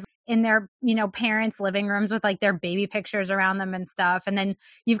guys in their, you know, parents' living rooms with like their baby pictures around them and stuff. And then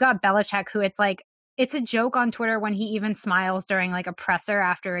you've got Belichick, who it's like, it's a joke on Twitter when he even smiles during like a presser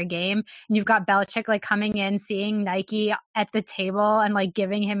after a game. And you've got Belichick like coming in, seeing Nike at the table and like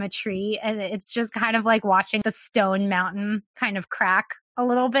giving him a treat. And it's just kind of like watching the Stone Mountain kind of crack a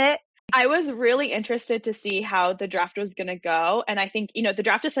little bit. I was really interested to see how the draft was going to go. And I think, you know, the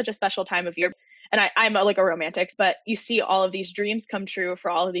draft is such a special time of year. And I'm like a romantic, but you see all of these dreams come true for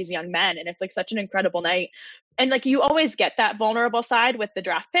all of these young men. And it's like such an incredible night. And like, you always get that vulnerable side with the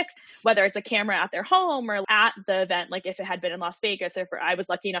draft picks, whether it's a camera at their home or at the event. Like if it had been in Las Vegas, or if I was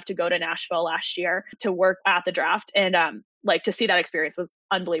lucky enough to go to Nashville last year to work at the draft, and like to see that experience was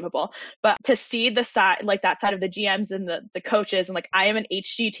unbelievable. But to see the side, like that side of the GMs and the coaches, and like I am an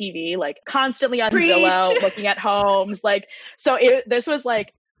HGTV, like constantly on Zillow looking at homes. Like, so this was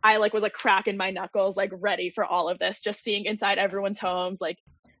like, I like was like cracking my knuckles, like ready for all of this, just seeing inside everyone's homes, like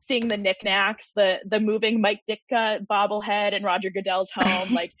seeing the knickknacks, the moving Mike Ditka bobblehead in Roger Goodell's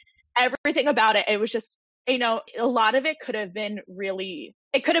home, like everything about it. It was just, you know, a lot of it could have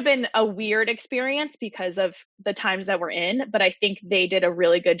been a weird experience because of the times that we're in, but I think they did a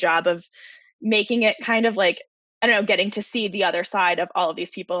really good job of making it kind of like, I don't know, getting to see the other side of all of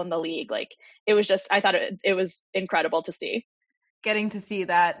these people in the league. Like it was just, I thought it was incredible to see. Getting to see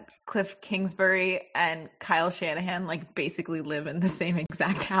that Cliff Kingsbury and Kyle Shanahan like basically live in the same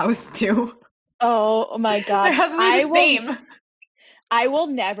exact house too. Oh my God. Their houses are the same. I will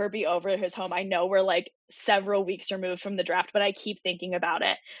never be over his home. I know we're like several weeks removed from the draft, but I keep thinking about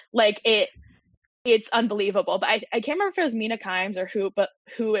it. Like It's unbelievable. But I can't remember if it was Mina Kimes or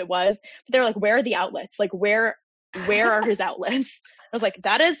who it was. But they're like, where are the outlets? Like, where are his outlets? I was like,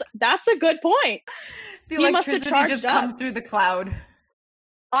 that's a good point. The He must have electricity charged just up. comes through the cloud.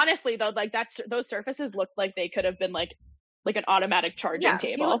 Honestly, though, like those surfaces looked like they could have been like an automatic charging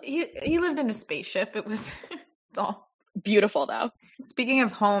table. He lived in a spaceship. It was it's all Beautiful, though. Speaking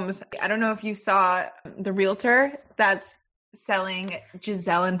of homes, I don't know if you saw the realtor that's selling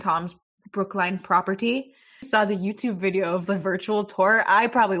Giselle and Tom's Brookline property. Saw the YouTube video of the virtual tour. I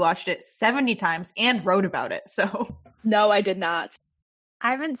probably watched it 70 times and wrote about it. So No, I did not.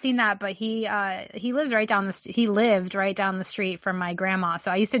 I haven't seen that, but he lived right down the street from my grandma.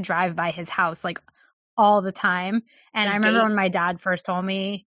 So I used to drive by his house like all the time. And I remember when my dad first told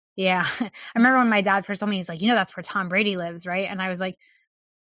me, he's like, that's where Tom Brady lives, right? And I was like,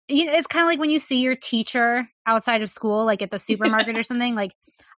 it's kind of like when you see your teacher outside of school, like at the supermarket or something. Like,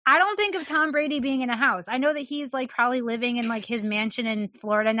 I don't think of Tom Brady being in a house. I know that he's like probably living in like his mansion in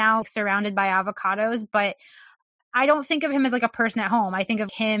Florida now, surrounded by avocados, but I don't think of him as like a person at home. I think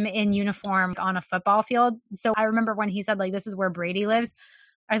of him in uniform on a football field. So I remember when he said like, this is where Brady lives,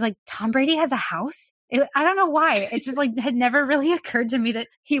 I was like, Tom Brady has a house? I don't know why. It just like had never really occurred to me that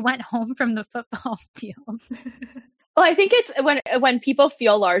he went home from the football field. Well, I think it's when people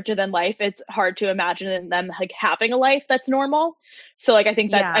feel larger than life, it's hard to imagine them like having a life that's normal. So like, I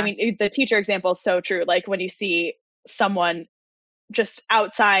think that's, I mean, the teacher example is so true. Like when you see someone just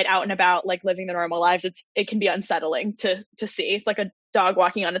outside, out and about, like living their normal lives, it can be unsettling to see. It's like a dog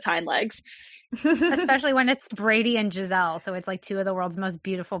walking on its hind legs. Especially when it's Brady and Giselle. So it's like two of the world's most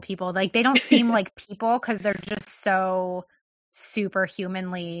beautiful people. Like they don't seem like people because they're just so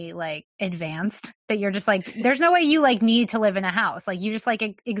superhumanly like advanced that you're just like, there's no way you like need to live in a house. Like you just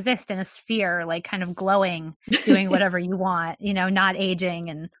like exist in a sphere, like kind of glowing, doing whatever you want, not aging.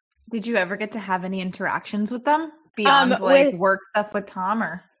 And did you ever get to have any interactions with them beyond like work stuff with Tom?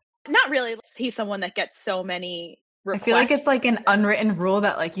 Or not really? He's someone that gets so many requests. I feel like it's like an unwritten rule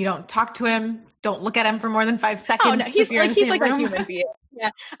that like you don't talk to him, don't look at him for more than 5 seconds. Oh no, he's like room. a human being. Yeah.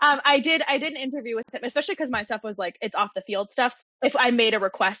 I did an interview with him, especially because my stuff was like, it's off the field stuff. So if I made a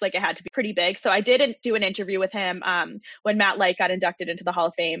request, like it had to be pretty big. So I did do an interview with him when Matt Light got inducted into the Hall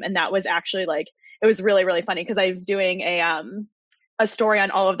of Fame. And that was actually like, it was really, really funny because I was doing a story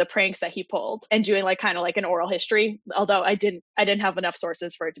on all of the pranks that he pulled and doing like kind of like an oral history. Although I didn't have enough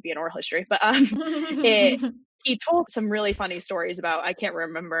sources for it to be an oral history, but he told some really funny stories about, I can't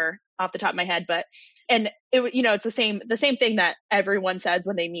remember off the top of my head, but, and it, it's the same thing that everyone says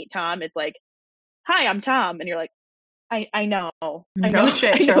when they meet Tom. It's like, hi, I'm Tom. And you're like, I know. No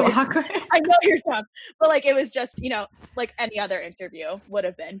shit, Sherlock. I know you're Tom. But like, it was just, like any other interview would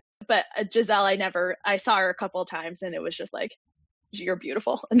have been. But Giselle, I saw her a couple of times and it was just like, you're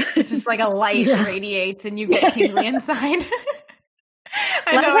beautiful. It's just like a light radiates and you get tingly inside.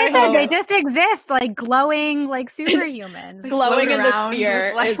 Like I said, they just exist, like glowing, like superhumans. Glowing in the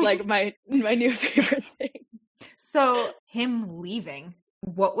sphere is like my new favorite thing. So him leaving,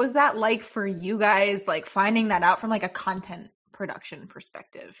 what was that like for you guys? Like finding that out from like a content production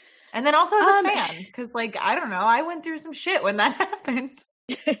perspective, and then also as a fan, because like I don't know, I went through some shit when that happened.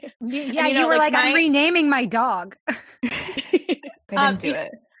 Yeah, you were like, I'm renaming my dog. I didn't do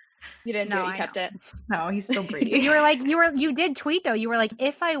it. You didn't do it. You kept it. No, he's still Brady. You did tweet though. You were like,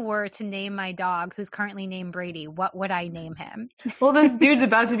 if I were to name my dog, who's currently named Brady, what would I name him? Well, this dude's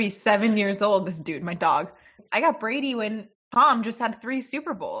about to be 7 years old. This dude, my dog. I got Brady when Tom just had 3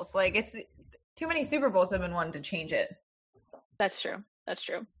 Super Bowls. Like it's too many Super Bowls have been won to change it. That's true.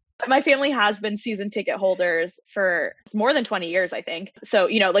 My family has been season ticket holders for more than 20 years, I think. So,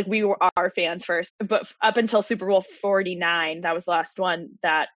 like we were our fans first, but up until Super Bowl 49, that was the last one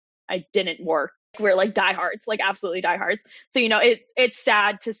that I didn't work. We're like diehards, like absolutely diehards. So, it's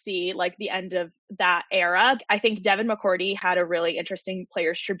sad to see like the end of that era. I think Devin McCourty had a really interesting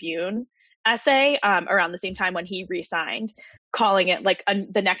Players Tribune essay around the same time when he re-signed, calling it like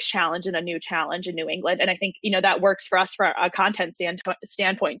the next challenge and a new challenge in New England. And I think, that works for us for a content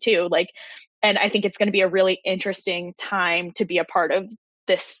standpoint too. Like, and I think it's going to be a really interesting time to be a part of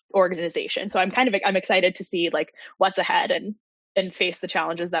this organization. So I'm excited to see like what's ahead and face the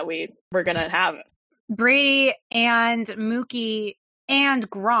challenges that we're going to have. Brady and Mookie and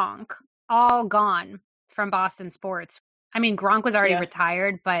Gronk all gone from Boston sports. I mean, Gronk was already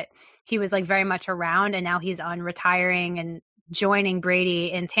retired, but he was like very much around, and now he's unretiring and joining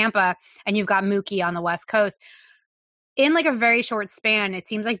Brady in Tampa, and you've got Mookie on the West Coast. In like a very short span, it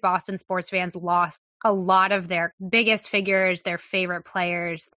seems like Boston sports fans lost a lot of their biggest figures, their favorite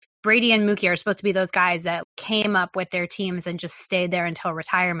players. Brady and Mookie are supposed to be those guys that came up with their teams and just stayed there until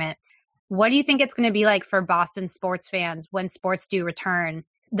retirement. What do you think it's going to be like for Boston sports fans when sports do return?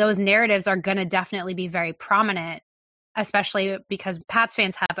 Those narratives are going to definitely be very prominent, especially because Pats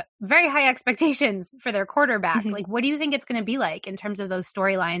fans have very high expectations for their quarterback. Mhm. Like, what do you think it's going to be like in terms of those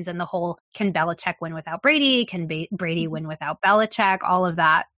storylines and the whole, can Belichick win without Brady? Can Brady win without Belichick? All of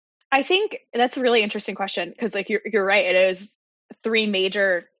that. I think that's a really interesting question because like you're right. It is three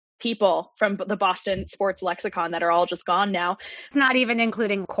major people from the Boston sports lexicon that are all just gone now. It's not even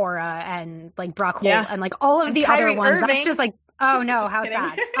including Cora and like Brock Holt Yeah. and like all of And the Kyrie other ones. That's Irving. just like, oh no, Just how kidding.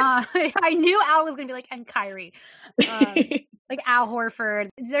 sad. I knew Al was going to be like, and Kyrie. Like Al Horford.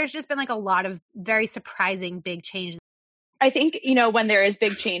 There's just been like a lot of very surprising big changes. I think, you know, when there is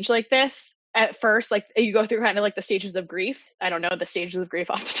big change like this, at first, like you go through kind of like the stages of grief. I don't know the stages of grief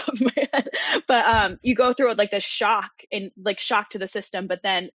off the top of my head, but you go through like this shock and like shock to the system. But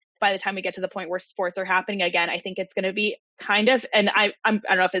then by the time we get to the point where sports are happening again, I think it's going to be kind of, and I don't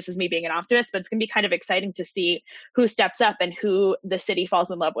know if this is me being an optimist, but it's going to be kind of exciting to see who steps up and who the city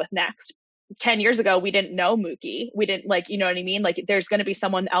falls in love with next. 10 years ago, we didn't know Mookie. We didn't like, you know what I mean? Like there's going to be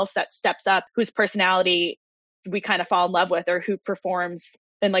someone else that steps up whose personality we kind of fall in love with or who performs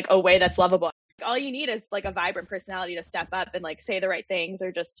in like a way that's lovable. All you need is like a vibrant personality to step up and like say the right things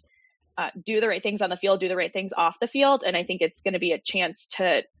or just do the right things on the field, do the right things off the field. And I think it's going to be a chance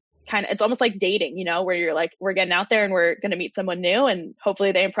to kind of, it's almost like dating, you know, where you're like, we're getting out there and we're going to meet someone new and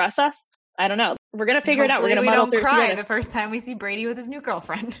hopefully they impress us. I don't know. We're going to figure it out. We're going to muddle through. We don't cry the first time we see Brady with his new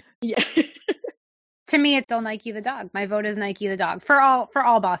girlfriend. Yeah. To me, it's still Nike the dog. My vote is Nike the dog for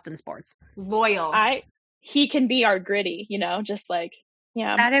all Boston sports. Loyal. He can be our Gritty, you know, just like,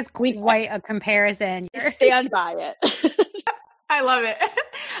 yeah. That is quite a comparison. Stand by it. I love it.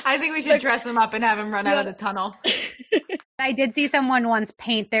 I think we should dress him up and have him run out of the tunnel. I did see someone once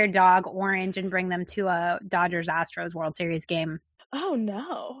paint their dog orange and bring them to a Dodgers-Astros World Series game. Oh,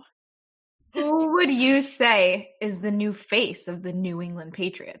 no. Who would you say is the new face of the New England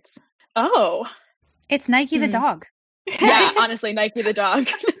Patriots? Oh. It's Nike the dog. Yeah, honestly, Nike the dog.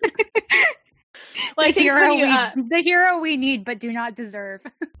 Like the hero we need but do not deserve.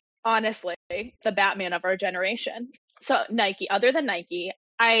 Honestly, the Batman of our generation. So Nike, other than Nike,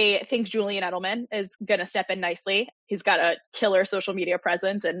 I think Julian Edelman is going to step in nicely. He's got a killer social media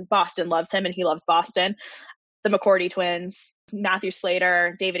presence and Boston loves him and he loves Boston. The McCourty twins, Matthew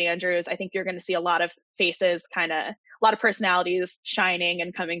Slater, David Andrews. I think you're going to see a lot of faces, kind of a lot of personalities shining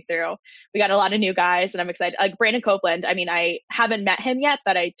and coming through. We got a lot of new guys and I'm excited. Like Brandon Copeland. I mean, I haven't met him yet,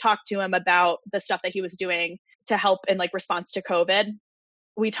 but I talked to him about the stuff that he was doing to help in like response to COVID.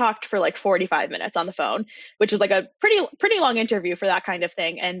 We talked for like 45 minutes on the phone, which is like a pretty long interview for that kind of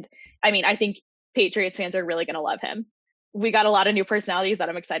thing. And I mean, I think Patriots fans are really going to love him. We got a lot of new personalities that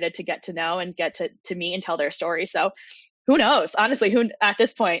I'm excited to get to know and get to meet and tell their story. So who knows? Honestly, who at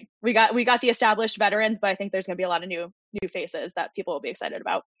this point we got the established veterans, but I think there's going to be a lot of new faces that people will be excited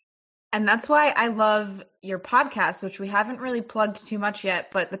about. And that's why I love your podcast, which we haven't really plugged too much yet,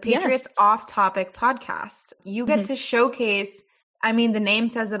 but the Patriots Off Topic podcast. You get to showcase, I mean, the name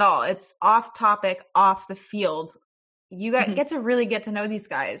says it all. It's off topic, off the field. You get to really get to know these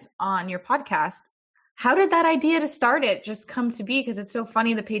guys on your podcast. How did that idea to start it just come to be? Because it's so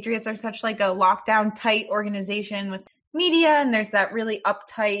funny. The Patriots are such like a lockdown tight organization with media, and there's that really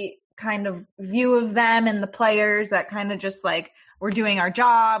uptight kind of view of them and the players that kind of just like, we're doing our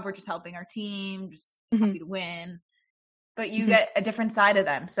job, we're just helping our team, just happy to win. But you get a different side of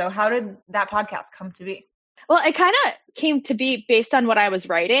them. So how did that podcast come to be? Well, it kind of came to be based on what I was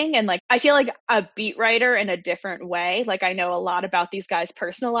writing. And like, I feel like a beat writer in a different way. Like I know a lot about these guys'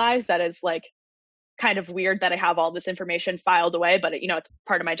 personal lives. That is like kind of weird that I have all this information filed away, but you know, it's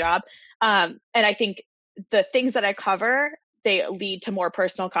part of my job. And I think the things that I cover, they lead to more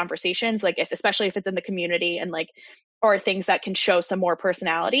personal conversations, like especially if it's in the community and like, or things that can show some more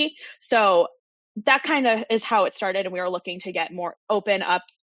personality. So that kind of is how it started. And we were looking to get more open up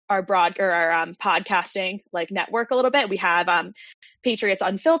our podcasting like network a little bit. We have Patriots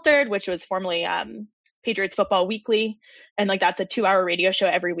Unfiltered, which was formerly Patriots Football Weekly. And like that's a 2-hour radio show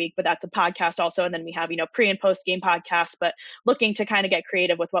every week, but that's a podcast also. And then we have, you know, pre and post game podcasts, but looking to kind of get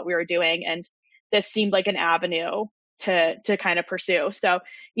creative with what we were doing. And this seemed like an avenue to kind of pursue. So,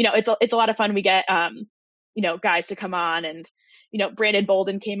 you know, it's a lot of fun. We get, you know, guys to come on and, you know, Brandon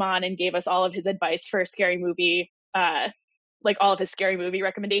Bolden came on and gave us all of his advice for Scary Movie, like all of his Scary Movie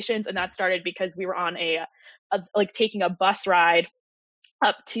recommendations. And that started because we were on like taking a bus ride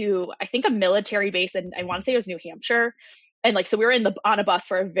up to, I think, a military base. And I want to say it was New Hampshire. And like, so we were on a bus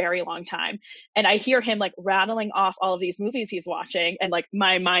for a very long time. And I hear him like rattling off all of these movies he's watching. And like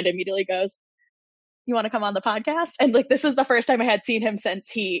my mind immediately goes, you want to come on the podcast? And like, this was the first time I had seen him since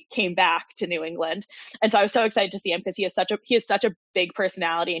he came back to New England. And so I was so excited to see him because he is such a big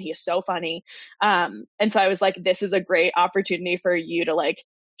personality and he is so funny. And so I was like, this is a great opportunity for you to like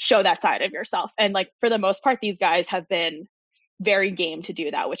show that side of yourself. And like, for the most part, these guys have been very game to do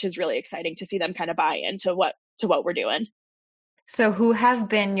that, which is really exciting to see them kind of buy into what we're doing. So who have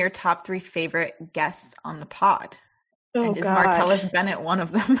been your top 3 favorite guests on the pod? Oh, and is God. Martellus Bennett one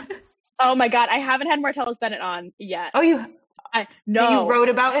of them? Oh my God, I haven't had Martellus Bennett on yet. Oh, no. You wrote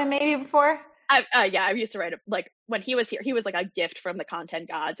about him maybe before? Yeah, I used to write like when he was here. He was like a gift from the content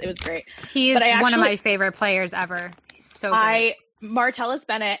gods. It was great. He's one of my favorite players ever. He's so great. Martellus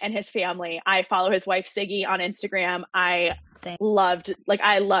Bennett and his family. I follow his wife Siggy on Instagram. I loved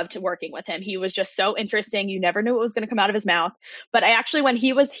working with him. He was just so interesting. You never knew what was going to come out of his mouth. But I actually, when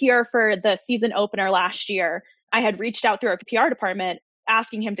he was here for the season opener last year, I had reached out through our PR department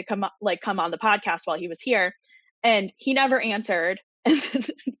asking him to come on the podcast while he was here, and he never answered.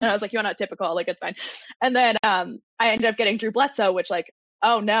 And I was like, you're not typical, like, it's fine. And then I ended up getting Drew Bledsoe, which like,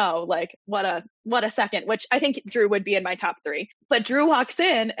 oh no, like what a second, which I think Drew would be in my top 3. But Drew walks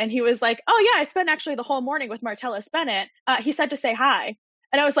in and he was like, oh yeah, I spent actually the whole morning with Martellus Bennett. He said to say hi.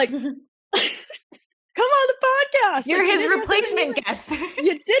 And I was like, come on the podcast. You're his replacement guest. You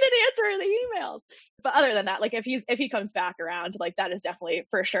didn't answer the emails. But other than that, like if he comes back around, like that is definitely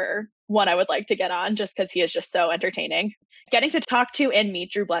for sure one I would like to get on, just because he is just so entertaining. Getting to talk to and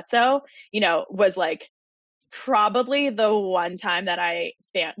meet Drew Bledsoe, was like probably the one time that I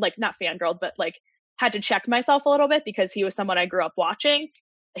not fangirled, but like had to check myself a little bit, because he was someone I grew up watching.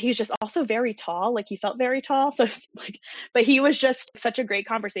 He's just also very tall. Like he felt very tall. So like, but he was just such a great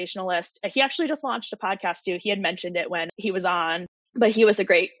conversationalist. He actually just launched a podcast too. He had mentioned it when he was on, but he was a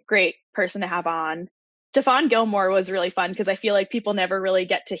great, great person to have on. Stephon Gilmore was really fun because I feel like people never really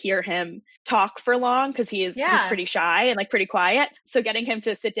get to hear him talk for long because he's pretty shy and like pretty quiet. So getting him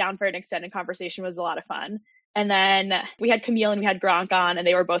to sit down for an extended conversation was a lot of fun. And then we had Camille and we had Gronk on, and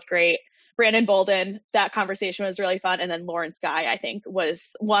they were both great. Brandon Bolden, that conversation was really fun. And then Lawrence Guy, I think, was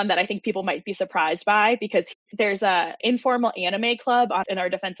one that I think people might be surprised by, because there's a informal anime club in our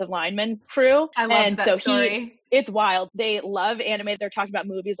defensive lineman crew. I love that story. It's wild. They love anime. They're talking about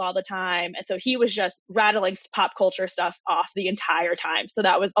movies all the time. And so he was just rattling pop culture stuff off the entire time. So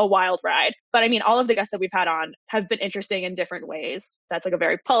that was a wild ride. But I mean, all of the guests that we've had on have been interesting in different ways. That's like a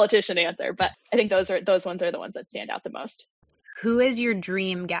very politician answer, but I think those ones are the ones that stand out the most. Who is your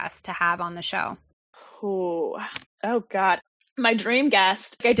dream guest to have on the show? Oh God. My dream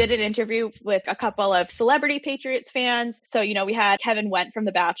guest, I did an interview with a couple of celebrity Patriots fans. So, we had Kevin Wendt from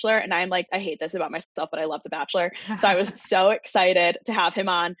The Bachelor, and I'm like, I hate this about myself, but I love The Bachelor. So I was so excited to have him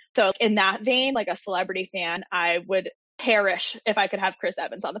on. So in that vein, like a celebrity fan, I would perish if I could have Chris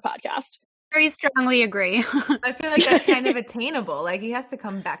Evans on the podcast. Very strongly agree. I feel like that's kind of attainable. Like he has to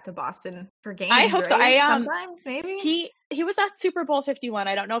come back to Boston for games. I hope right? so. Sometimes maybe he was at Super Bowl 51.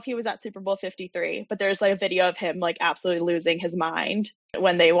 I don't know if he was at Super Bowl 53, but there's like a video of him like absolutely losing his mind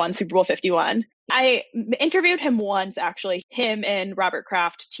when they won Super Bowl 51. I interviewed him once, actually. Him and Robert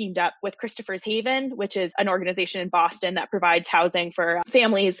Kraft teamed up with Christopher's Haven, which is an organization in Boston that provides housing for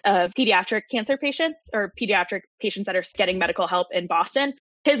families of pediatric cancer patients or pediatric patients that are getting medical help in Boston.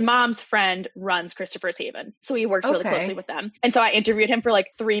 His mom's friend runs Christopher's Haven, so he works really closely with them. And so I interviewed him for like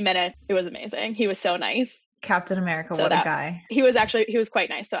 3 minutes. It was amazing. He was so nice. Captain America, what a guy. He was quite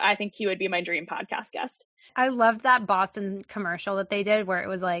nice. So I think he would be my dream podcast guest. I loved that Boston commercial that they did where it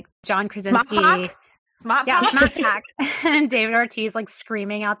was like John Krasinski. Smack Pack. And David Ortiz like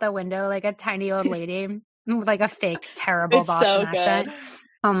screaming out the window like a tiny old lady with like a fake, terrible Boston accent.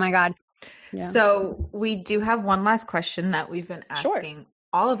 Oh my God. Yeah. So we do have one last question that we've been asking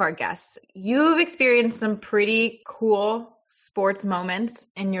all of our guests. You've experienced some pretty cool sports moments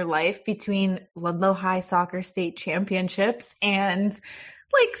in your life between Ludlow High Soccer State Championships and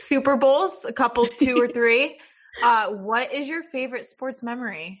like Super Bowls, a couple, 2 or 3. What is your favorite sports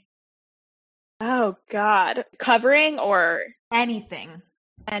memory? Oh God. Covering or anything?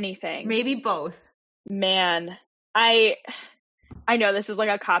 Maybe both. Man, I know this is like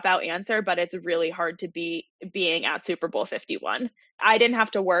a cop-out answer, but it's really hard to being at Super Bowl 51. I didn't have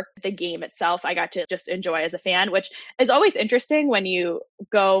to work the game itself. I got to just enjoy as a fan, which is always interesting when you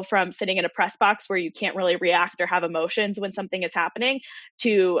go from sitting in a press box where you can't really react or have emotions when something is happening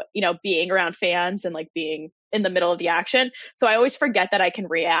to, being around fans and like being in the middle of the action. So I always forget that I can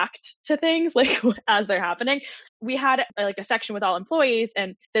react to things like as they're happening. We had like a section with all employees,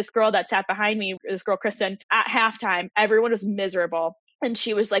 and this girl that sat behind me, this girl, Kristen, at halftime, everyone was miserable. And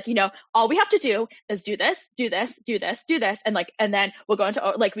she was like, all we have to do is do this, do this, do this, do this. And then we'll go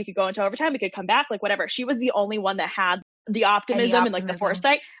into, we could go into overtime. We could come back, whatever. She was the only one that had the optimism and the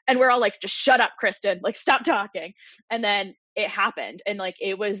foresight. And we're all like, just shut up, Kristen, stop talking. And then it happened. And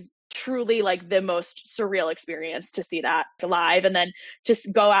it was truly the most surreal experience to see that live, and then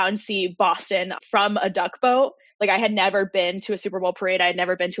just go out and see Boston from a duck boat. I had never been to a Super Bowl parade. I had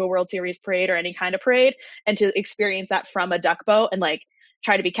never been to a World Series parade or any kind of parade. And to experience that from a duck boat and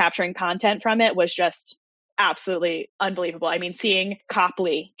try to be capturing content from it was just absolutely unbelievable. I mean, seeing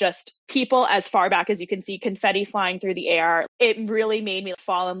Copley, just people as far back as you can see, confetti flying through the air. It really made me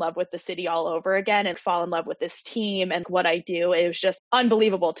fall in love with the city all over again and fall in love with this team and what I do. It was just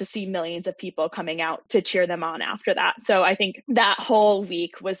unbelievable to see millions of people coming out to cheer them on after that. So I think that whole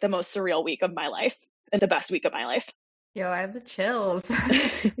week was the most surreal week of my life and the best week of my life. Yo, I have the chills.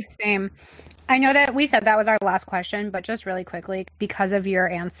 Same. I know that we said that was our last question, but just really quickly, because of your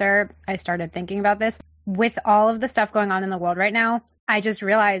answer, I started thinking about this. With all of the stuff going on in the world right now, I just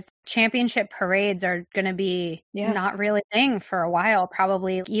realized championship parades are going to be not really a thing for a while,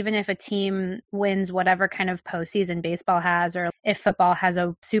 probably, even if a team wins whatever kind of postseason baseball has, or if football has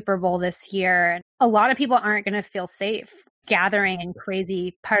a Super Bowl this year. A lot of people aren't going to feel safe gathering in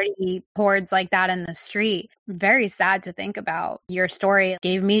crazy party hordes like that in the street. Very sad to think about. Your story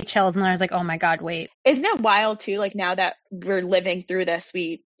gave me chills, and I was like, oh my God, wait. Isn't it wild too? Now that we're living through this,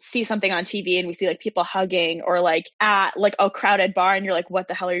 we see something on TV and we see people hugging or at a crowded bar, and you're like, what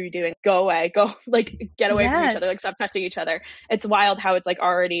the hell are you doing? Go away, go get away from each other, stop touching each other. It's wild how it's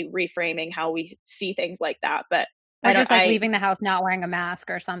already reframing how we see things like that. But or just leaving the house not wearing a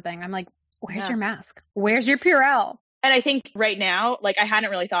mask or something. I'm like, where's your mask? Where's your Purell? And I think right now, I hadn't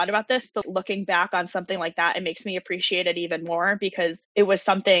really thought about this, but looking back on something like that, it makes me appreciate it even more, because it was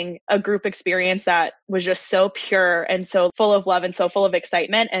a group experience that was just so pure and so full of love and so full of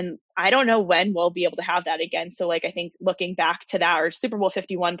excitement. And I don't know when we'll be able to have that again. So I think looking back to that, or Super Bowl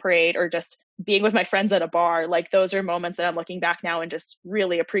 51 parade, or just being with my friends at a bar, those are moments that I'm looking back now and just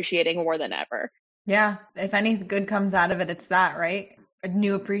really appreciating more than ever. Yeah. If any good comes out of it, it's that, right? A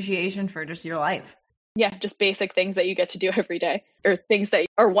new appreciation for just your life. Yeah, just basic things that you get to do every day, or things that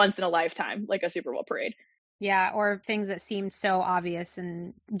are once in a lifetime, like a Super Bowl parade. Yeah, or things that seemed so obvious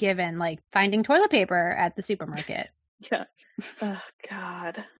and given, like finding toilet paper at the supermarket. Yeah. Oh,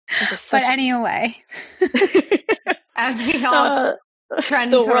 God. But anyway. As we all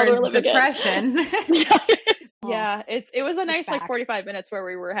trend towards depression. Yeah, it was a nice 45 minutes where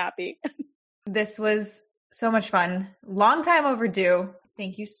we were happy. This was so much fun. Long time overdue.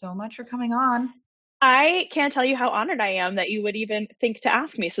 Thank you so much for coming on. I can't tell you how honored I am that you would even think to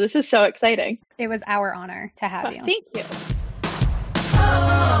ask me. So this is so exciting. It was our honor to have you. Thank you.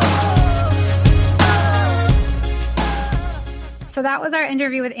 So that was our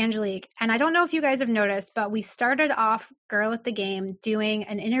interview with Angelique. And I don't know if you guys have noticed, but we started off Girl at the Game doing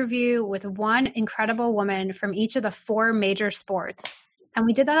an interview with one incredible woman from each of the 4 major sports. And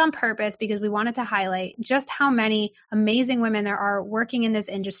we did that on purpose because we wanted to highlight just how many amazing women there are working in this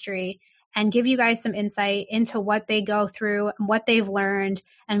industry, and give you guys some insight into what they go through, what they've learned,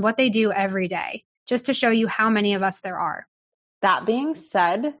 and what they do every day, just to show you how many of us there are. That being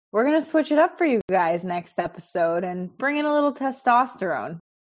said, we're going to switch it up for you guys next episode and bring in a little testosterone.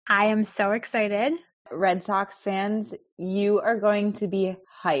 I am so excited. Red Sox fans, you are going to be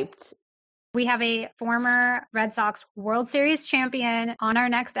hyped. We have a former Red Sox World Series champion on our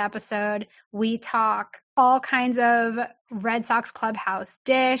next episode. We talk all kinds of Red Sox clubhouse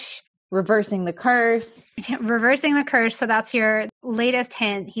dish. Reversing the curse. Reversing the curse. So that's your latest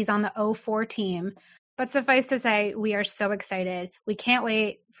hint. He's on the 04 team. But suffice to say, we are so excited. We can't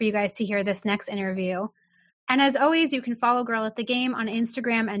wait for you guys to hear this next interview. And as always, you can follow Girl at the Game on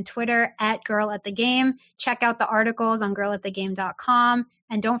Instagram and Twitter at Girl at the Game. Check out the articles on girlatthegame.com.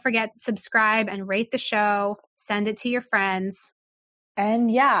 And don't forget, subscribe and rate the show. Send it to your friends. And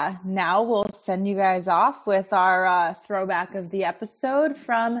yeah, now we'll send you guys off with our throwback of the episode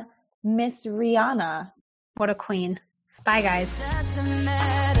from Miss Rihanna. What a queen. Bye, guys. Doesn't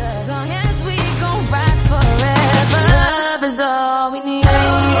matter as long as we go right forever. Love is all we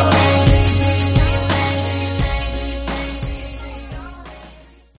need.